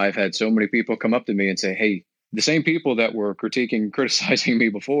 I've had so many people come up to me and say, "Hey," the same people that were critiquing, criticizing me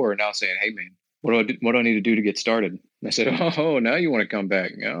before are now saying, "Hey, man, what do I need to do to get started?" And I said, "Oh, now you want to come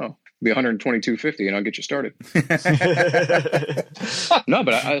back? Oh, be 122.50 and I'll get you started." No,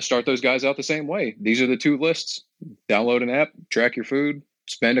 but I start those guys out the same way. These are the 2 lists. Download an app, track your food,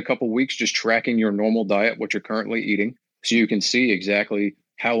 spend a couple weeks just tracking your normal diet, what you're currently eating, so you can see exactly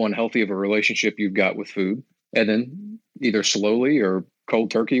how unhealthy of a relationship you've got with food. And then either slowly or cold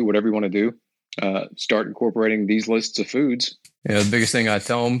turkey, whatever you want to do, start incorporating these lists of foods. The biggest thing I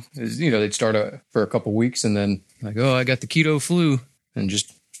tell them is, they'd start for a couple weeks and then like, "Oh, I got the keto flu," and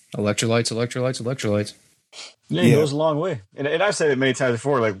just electrolytes. Yeah, it goes a long way. And I've said it many times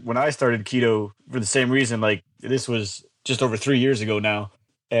before, like when I started keto for the same reason, like this was just over 3 years ago now.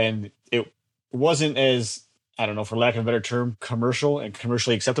 And it wasn't as, I don't know, for lack of a better term, commercial and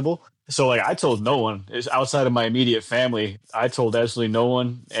commercially acceptable. So like I told no one. It's outside of my immediate family. I told absolutely no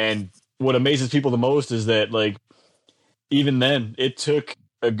one. And what amazes people the most is that like even then it took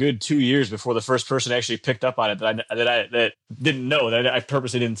a good 2 years before the first person actually picked up on it that didn't know, that I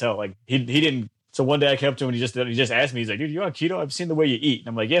purposely didn't tell. Like he didn't. So one day I came up to him and he just asked me, he's like, "Dude, you on keto? I've seen the way you eat." And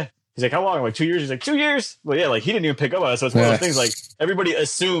I'm like, "Yeah." he's like, how long? I'm like, 2 years. He's like, 2 years. Well, yeah, like he didn't even pick up on it. So it's one of those things like everybody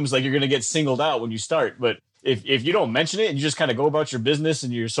assumes like you're going to get singled out when you start. But if you don't mention it and you just kind of go about your business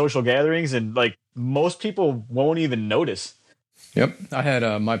and your social gatherings, and like most people won't even notice. Yep. I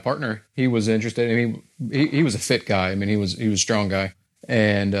had my partner, he was interested. I mean, he was a fit guy. I mean, he was a strong guy.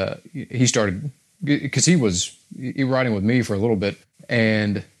 And he started, because he riding with me for a little bit.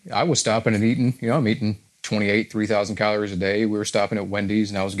 And I was stopping and eating, I'm eating 3,000 calories a day. We were stopping at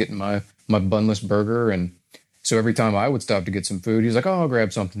Wendy's and I was getting my bunless burger. And so every time I would stop to get some food, he's like, oh, I'll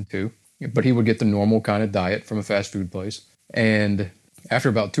grab something too. But he would get the normal kind of diet from a fast food place. And after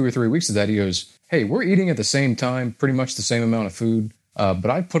about 2 or 3 weeks of that, he goes, hey, we're eating at the same time, pretty much the same amount of food. But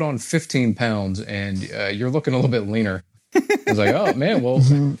I put on 15 pounds and you're looking a little bit leaner. I was like, oh, man, well,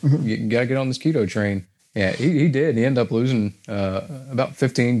 you got to get on this keto train. Yeah, he did. He ended up losing about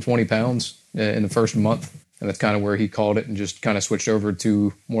 15, 20 pounds in the first month. And that's kind of where he called it and just kind of switched over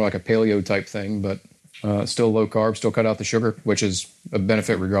to more like a paleo type thing. But still low carb, still cut out the sugar, which is a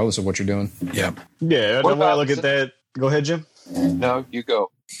benefit regardless of what you're doing. Yeah. Yeah, the way I look at that, go ahead, Jim. No, you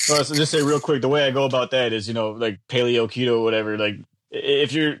go. So just say real quick, the way I go about that is, like paleo, keto, whatever, like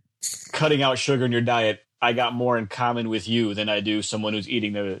if you're cutting out sugar in your diet, I got more in common with you than I do someone who's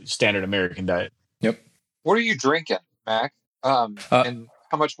eating the standard American diet. Yep. What are you drinking, Mac? And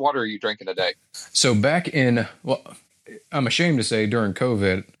how much water are you drinking a day? So back in, I'm ashamed to say during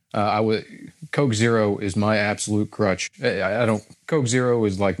COVID, Coke Zero is my absolute crutch. Coke Zero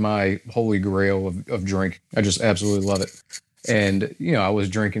is like my holy grail of drink. I just absolutely love it. And, I was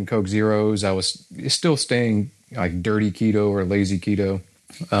drinking Coke Zeros. I was still staying like dirty keto or lazy keto.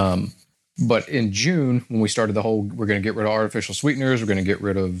 But in June, when we started we're going to get rid of artificial sweeteners. We're going to get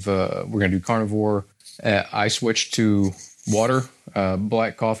rid of, we're going to do carnivore. I switched to water,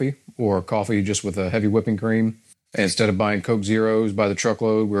 black coffee, or coffee just with a heavy whipping cream. And instead of buying Coke Zeros by the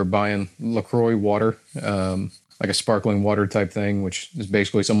truckload, we were buying LaCroix water, like a sparkling water type thing, which is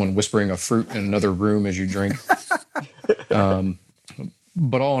basically someone whispering a fruit in another room as you drink.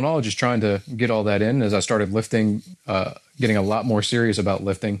 But all in all, just trying to get all that in as I started lifting, getting a lot more serious about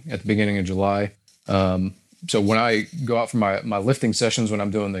lifting at the beginning of July. So when I go out for my lifting sessions, when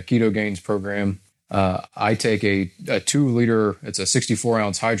I'm doing the Keto Gains program, I take a 2 liter, it's a 64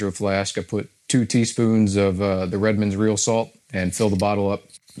 ounce hydro flask. I put 2 teaspoons of the Redmond's real salt and fill the bottle up.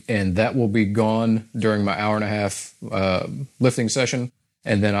 And that will be gone during my hour and a half lifting session.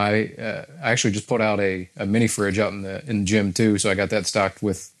 And then I actually just put out a mini fridge out in the gym too. So I got that stocked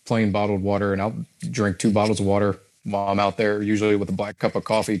with plain bottled water, and I'll drink 2 bottles of water while I'm out there, usually with a black cup of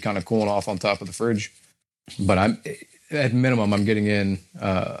coffee kind of cooling off on top of the fridge. But at minimum, I'm getting in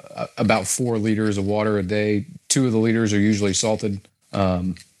about 4 liters of water a day. 2 of the liters are usually salted, with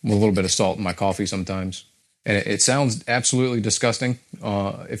a little bit of salt in my coffee sometimes. And it sounds absolutely disgusting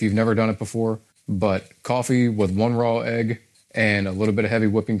if you've never done it before, but coffee with 1 raw egg and a little bit of heavy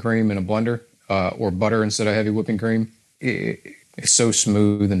whipping cream in a blender, or butter instead of heavy whipping cream, it's so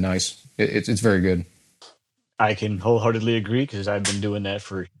smooth and nice. It's very good. I can wholeheartedly agree because I've been doing that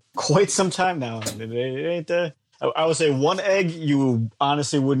for quite some time now. I would say 1 egg, you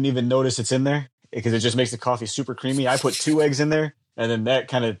honestly wouldn't even notice it's in there because it just makes the coffee super creamy. I put 2 eggs in there, and then that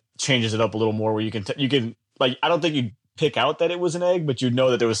kind of changes it up a little more where you can like, I don't think you'd pick out that it was an egg, but you'd know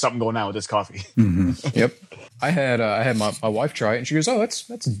that there was something going on with this coffee. Mm-hmm. Yep. I had my wife try it, and she goes, oh, that's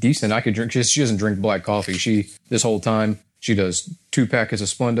decent. I could drink. She doesn't drink black coffee. This whole time, she does 2 packets of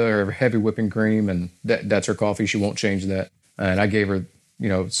Splenda or heavy whipping cream, and that's her coffee. She won't change that. And I gave her,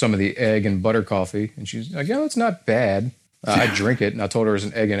 some of the egg and butter coffee, and she's like, it's not bad. I drink it, and I told her there's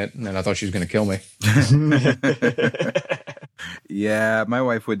an egg in it, and I thought she was going to kill me. Yeah, my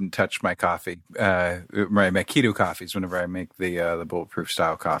wife wouldn't touch my coffee, my keto coffees. Whenever I make the bulletproof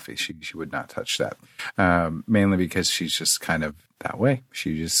style coffee, she would not touch that. Mainly because she's just kind of that way.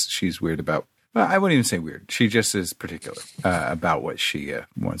 She's weird about. Well, I wouldn't even say weird. She just is particular about what she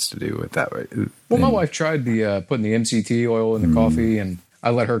wants to do with that. Well, my wife tried the putting the MCT oil in the coffee, and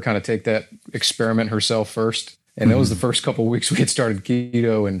I let her kind of take that experiment herself first. And that was the first couple of weeks we had started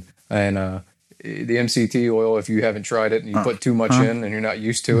keto, and the MCT oil, if you haven't tried it and you put too much in and you're not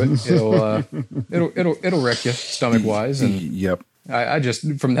used to it, it'll wreck you stomach wise. And yep, I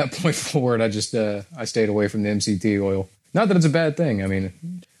just from that point forward, I stayed away from the MCT oil. Not that it's a bad thing. I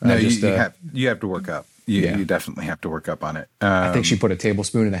mean, no, you have to work up. You definitely have to work up on it. I think she put a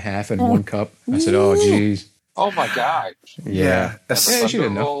tablespoon and a half in 1 cup. I said, "Oh, geez." Oh my God! Yeah, she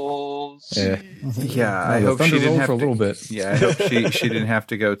didn't know. Yeah, I hope she didn't have for a little bit. Yeah, I hope she didn't have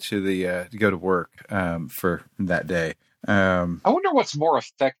to go to go to work for that day. I wonder what's more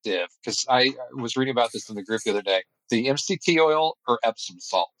effective, because I was reading about this in the group the other day: the MCT oil or Epsom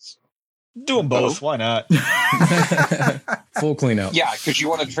salts. Do them both. Why not? Full clean out. Yeah, because you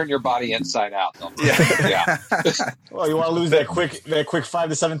want to turn your body inside out. Yeah. Well, you want to lose that quick 5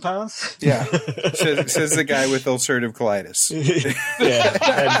 to 7 pounds? Yeah. Says the guy with ulcerative colitis.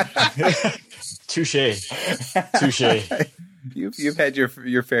 Yeah. Touche. You've had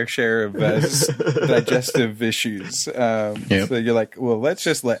your fair share of digestive issues. So you're like, well, let's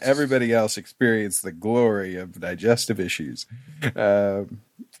just let everybody else experience the glory of digestive issues.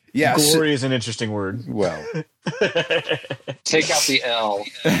 Yeah, glory is an interesting word. Well, take out the L.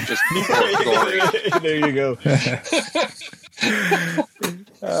 Just glory. There you go.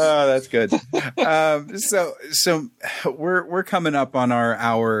 Oh, that's good. So we're coming up on our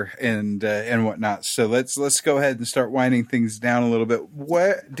hour and whatnot. So let's go ahead and start winding things down a little bit.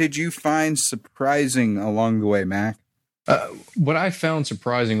 What did you find surprising along the way, Mac? What I found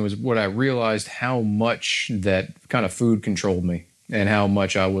surprising was what I realized how much that kind of food controlled me and how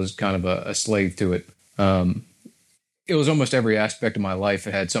much I was kind of a slave to it. It was almost every aspect of my life.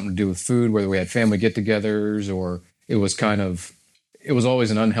 It had something to do with food, whether we had family get-togethers or it was always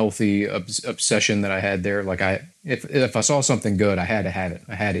an unhealthy obsession that I had there. Like if I saw something good, I had to have it.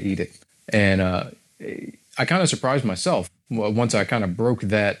 I had to eat it. And I kind of surprised myself once I kind of broke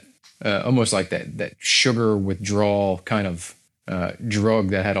that, almost like that sugar withdrawal kind of drug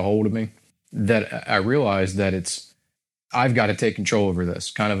that had a hold of me, that I realized that I've got to take control over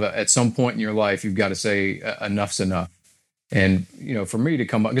this. Kind of at some point in your life, you've got to say enough's enough. And, for me to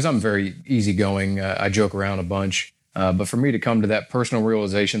come up, because I'm very easygoing, I joke around a bunch. But for me to come to that personal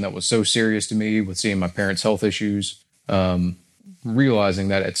realization that was so serious to me with seeing my parents' health issues, realizing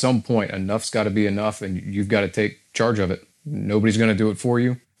that at some point enough's got to be enough and you've got to take charge of it. Nobody's going to do it for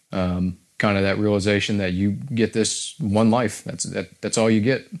you. Kind of that realization that you get this one life. That's all you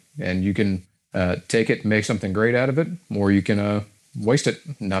get. And you can take it and make something great out of it, or you can waste it,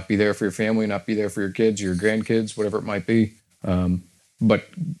 not be there for your family, not be there for your kids, your grandkids, whatever it might be. But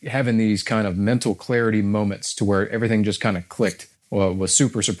having these kind of mental clarity moments to where everything just kind of clicked was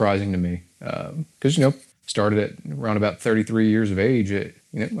super surprising to me. Because, started at around about 33 years of age. I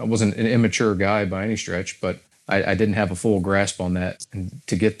wasn't an immature guy by any stretch, but I didn't have a full grasp on that. And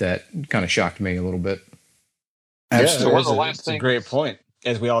to get that kind of shocked me a little bit. Yeah, so one of the last it's things. A great point.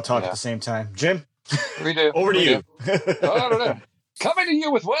 As we all talk at the same time. Jim? We do. Over to you. I don't know. Coming to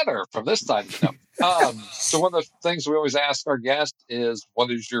you with weather from this side of the So one of the things we always ask our guests is,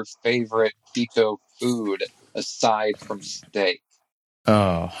 what is your favorite keto food aside from steak?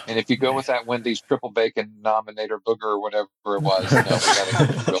 Oh. And if you go with that Wendy's triple bacon nominator booger or whatever it was, we got to go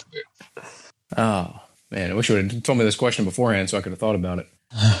with real food. Oh, man. I wish you would have told me this question beforehand so I could have thought about it.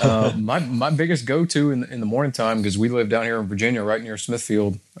 My biggest go-to in the morning time, because we live down here in Virginia, right near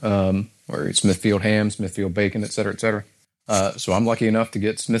Smithfield, where it's Smithfield ham, Smithfield bacon, et cetera, et cetera. So I'm lucky enough to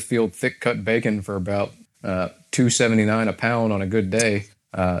get Smithfield thick cut bacon for about $2.79 a pound on a good day.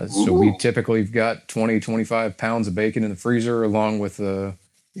 So we typically have got 20-25 pounds of bacon in the freezer, along with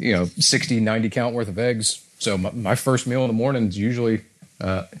 60-90 count worth of eggs. So my first meal in the morning is usually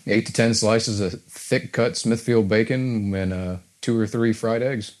 8 to 10 slices of thick cut Smithfield bacon and 2 or 3 fried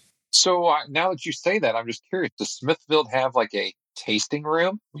eggs. So now that you say that, I'm just curious, does Smithfield have like a tasting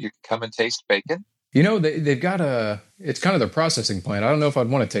room where you can come and taste bacon? They've got it's kind of their processing plant. I don't know if I'd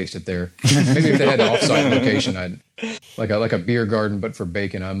want to taste it there. Maybe if they had an off-site location, I'd like a beer garden, but for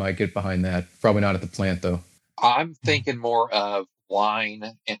bacon, I might get behind that. Probably not at the plant though. I'm thinking more of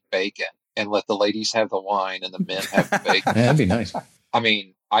wine and bacon, and let the ladies have the wine and the men have the bacon. Yeah, that'd be nice. I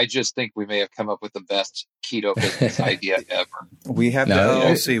mean, I just think we may have come up with the best keto business idea ever. We have the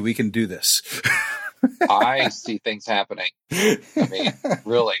LLC. We can do this. I see things happening. I mean,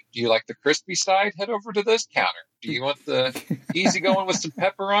 really, do you like the crispy side? Head over to this counter. Do you want the easy going with some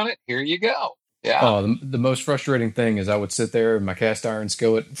pepper on it? Here you go. Yeah. Oh, the most frustrating thing is I would sit there in my cast iron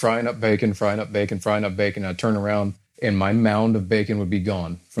skillet, frying up bacon. I'd turn around and my mound of bacon would be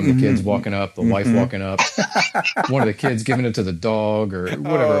gone from the kids walking up, the wife walking up, one of the kids giving it to the dog or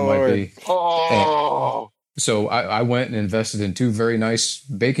whatever it might be. Oh. So I went and invested in 2 very nice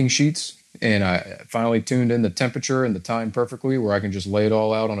baking sheets. And I finally tuned in the temperature and the time perfectly where I can just lay it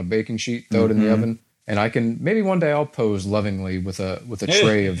all out on a baking sheet, throw it in the oven. And I can, maybe one day I'll pose lovingly with a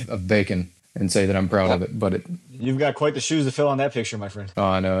tray of bacon and say that I'm proud of it. But you've got quite the shoes to fill on that picture, my friend. Oh,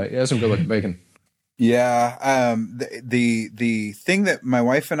 I know. It has some good looking bacon. Yeah. The thing that my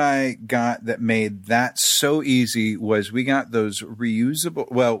wife and I got that made that so easy was we got those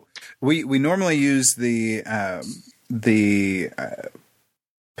reusable. Well, we normally use the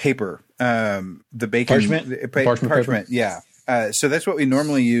paper, the bacon parchment paper. Yeah. So that's what we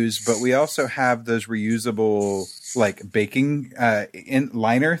normally use, but we also have those reusable like baking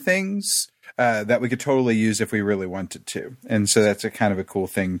liner things that we could totally use if we really wanted to. And so that's a kind of a cool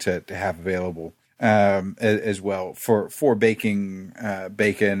thing to have available as well for baking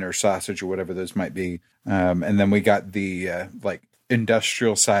bacon or sausage or whatever those might be. And then we got the like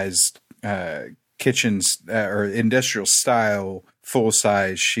industrial sized kitchens or industrial style full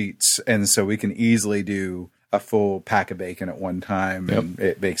size sheets. And so we can easily do a full pack of bacon at one time, and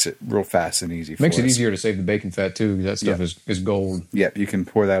it makes it real fast and easy. Makes it easier to save the bacon fat too, because that stuff is gold. Yep, you can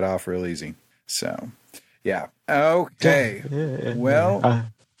pour that off real easy. So, yeah. Okay. Well,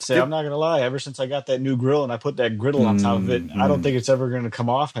 I'm not gonna lie. Ever since I got that new grill and I put that griddle on top of it, I don't think it's ever going to come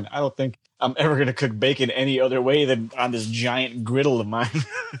off, and I don't think I'm ever going to cook bacon any other way than on this giant griddle of mine.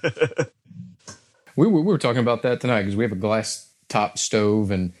 We were talking about that tonight because we have a glass top stove,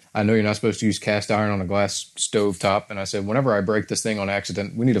 and I know you're not supposed to use cast iron on a glass stove top. And I said, whenever I break this thing on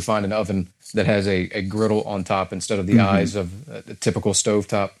accident, we need to find an oven that has a griddle on top instead of the eyes of a typical stove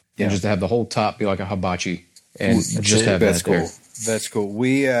top, and just to have the whole top be like a hibachi, and just have that cool. there. That's cool.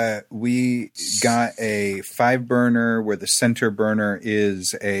 We got a 5-burner where the center burner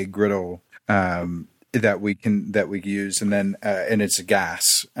is a griddle that we use, and then and it's a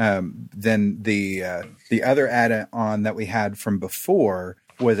gas. Then the other add-on that we had from before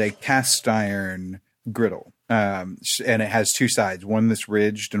was a cast iron griddle, and it has two sides, one that's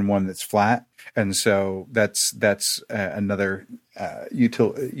ridged and one that's flat. And so that's another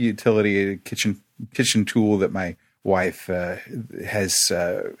utility kitchen tool that my wife has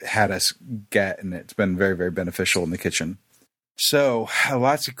had us get, and it's been very, very beneficial in the kitchen. So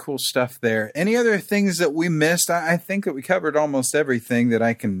lots of cool stuff there. Any other things that we missed? I think that we covered almost everything that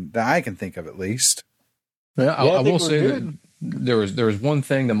I can think of, at least. Yeah, I will say that there was one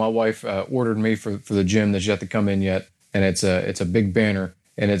thing that my wife ordered me for the gym that's yet to come in yet, and it's a big banner,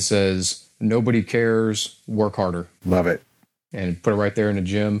 and it says "Nobody cares, work harder." Love it, and put it right there in the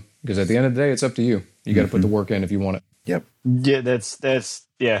gym, because at the end of the day, it's up to you. You got to put the work in if you want it. Yep. Yeah, that's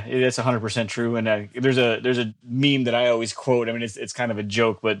 100% true. And there's a meme that I always quote. I mean, it's kind of a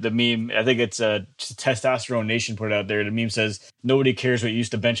joke, but the meme, I think it's just Testosterone Nation put it out there. The meme says, "Nobody cares what you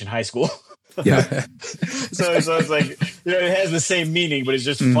used to bench in high school." Yeah. so it's like, it has the same meaning, but it's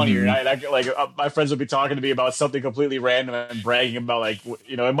just funnier. And my friends will be talking to me about something completely random and bragging about, like,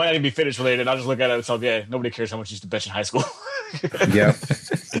 it might not even be fitness related. I'll just look at it and tell them, yeah, nobody cares how much you used to bench in high school. Yep.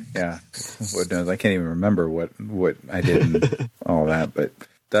 Yeah. What knows? I can't even remember what I did and all that, but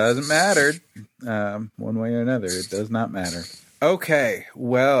doesn't matter. One way or another, it does not matter. Okay.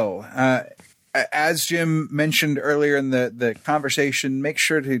 Well, as Jim mentioned earlier in the conversation, make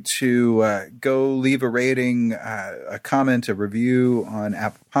sure to go leave a rating, a comment, a review on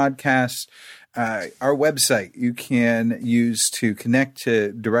Apple Podcasts. Our website you can use to connect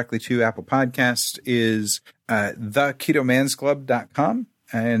directly to Apple Podcasts is theketomansclub.com.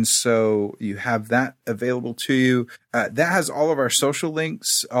 And so you have that available to you. That has all of our social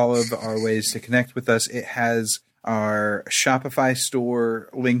links, all of our ways to connect with us. It has our Shopify store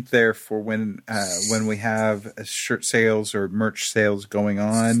linked there for when we have shirt sales or merch sales going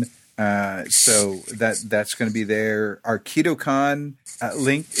on. So that's going to be there. Our KetoCon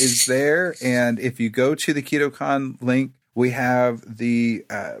link is there. And if you go to the KetoCon link, we have the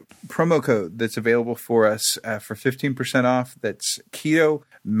promo code that's available for us for 15% off. That's Keto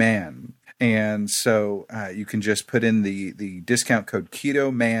Man. And so you can just put in the discount code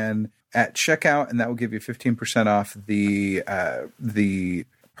Keto Man at checkout, and that will give you 15% off the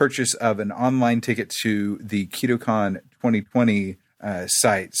purchase of an online ticket to the KetoCon 2020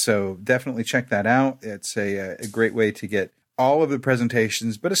 site. So definitely check that out. It's a great way to get all of the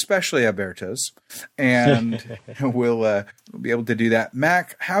presentations, but especially Alberto's, and we'll be able to do that.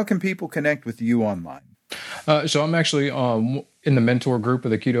 Mac, how can people connect with you online? So I'm actually in the mentor group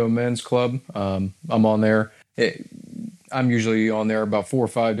of the Keto Men's Club. I'm on there. I'm usually on there about 4 or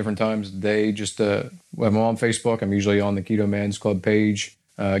 5 different times a day. Just when I'm on Facebook, I'm usually on the Keto Men's Club page,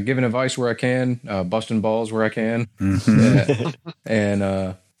 giving advice where I can, busting balls where I can,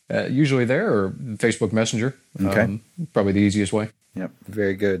 and usually there or Facebook Messenger. Okay. Probably the easiest way. Yep.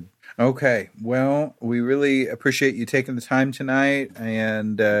 Very good. Okay. Well, we really appreciate you taking the time tonight,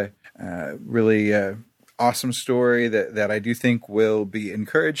 and really awesome story that I do think will be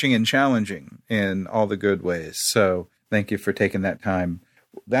encouraging and challenging in all the good ways. So thank you for taking that time.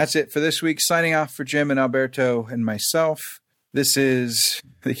 That's it for this week. Signing off for Jim and Alberto and myself. This is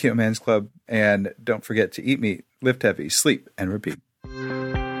the Keto Man's Club, and don't forget to eat meat, lift heavy, sleep, and repeat.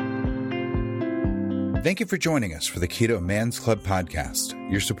 Thank you for joining us for the Keto Man's Club podcast.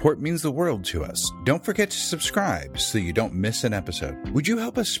 Your support means the world to us. Don't forget to subscribe so you don't miss an episode. Would you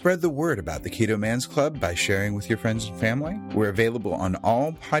help us spread the word about the Keto Man's Club by sharing with your friends and family? We're available on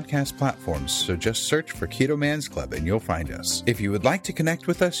all podcast platforms, so just search for Keto Man's Club and you'll find us. If you would like to connect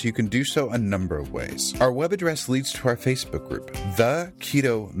with us, you can do so a number of ways. Our web address leads to our Facebook group,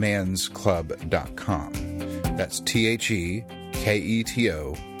 theketomansclub.com. That's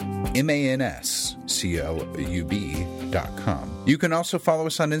TheKetoMansClub.com. You can also follow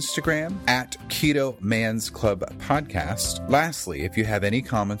us on Instagram at Keto Man's Club Podcast. Lastly, if you have any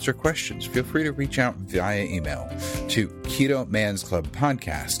comments or questions, feel free to reach out via email to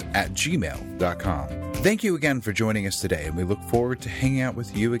KetoMansClubPodcast@gmail.com. Thank you again for joining us today, and we look forward to hanging out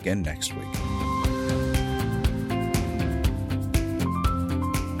with you again next week.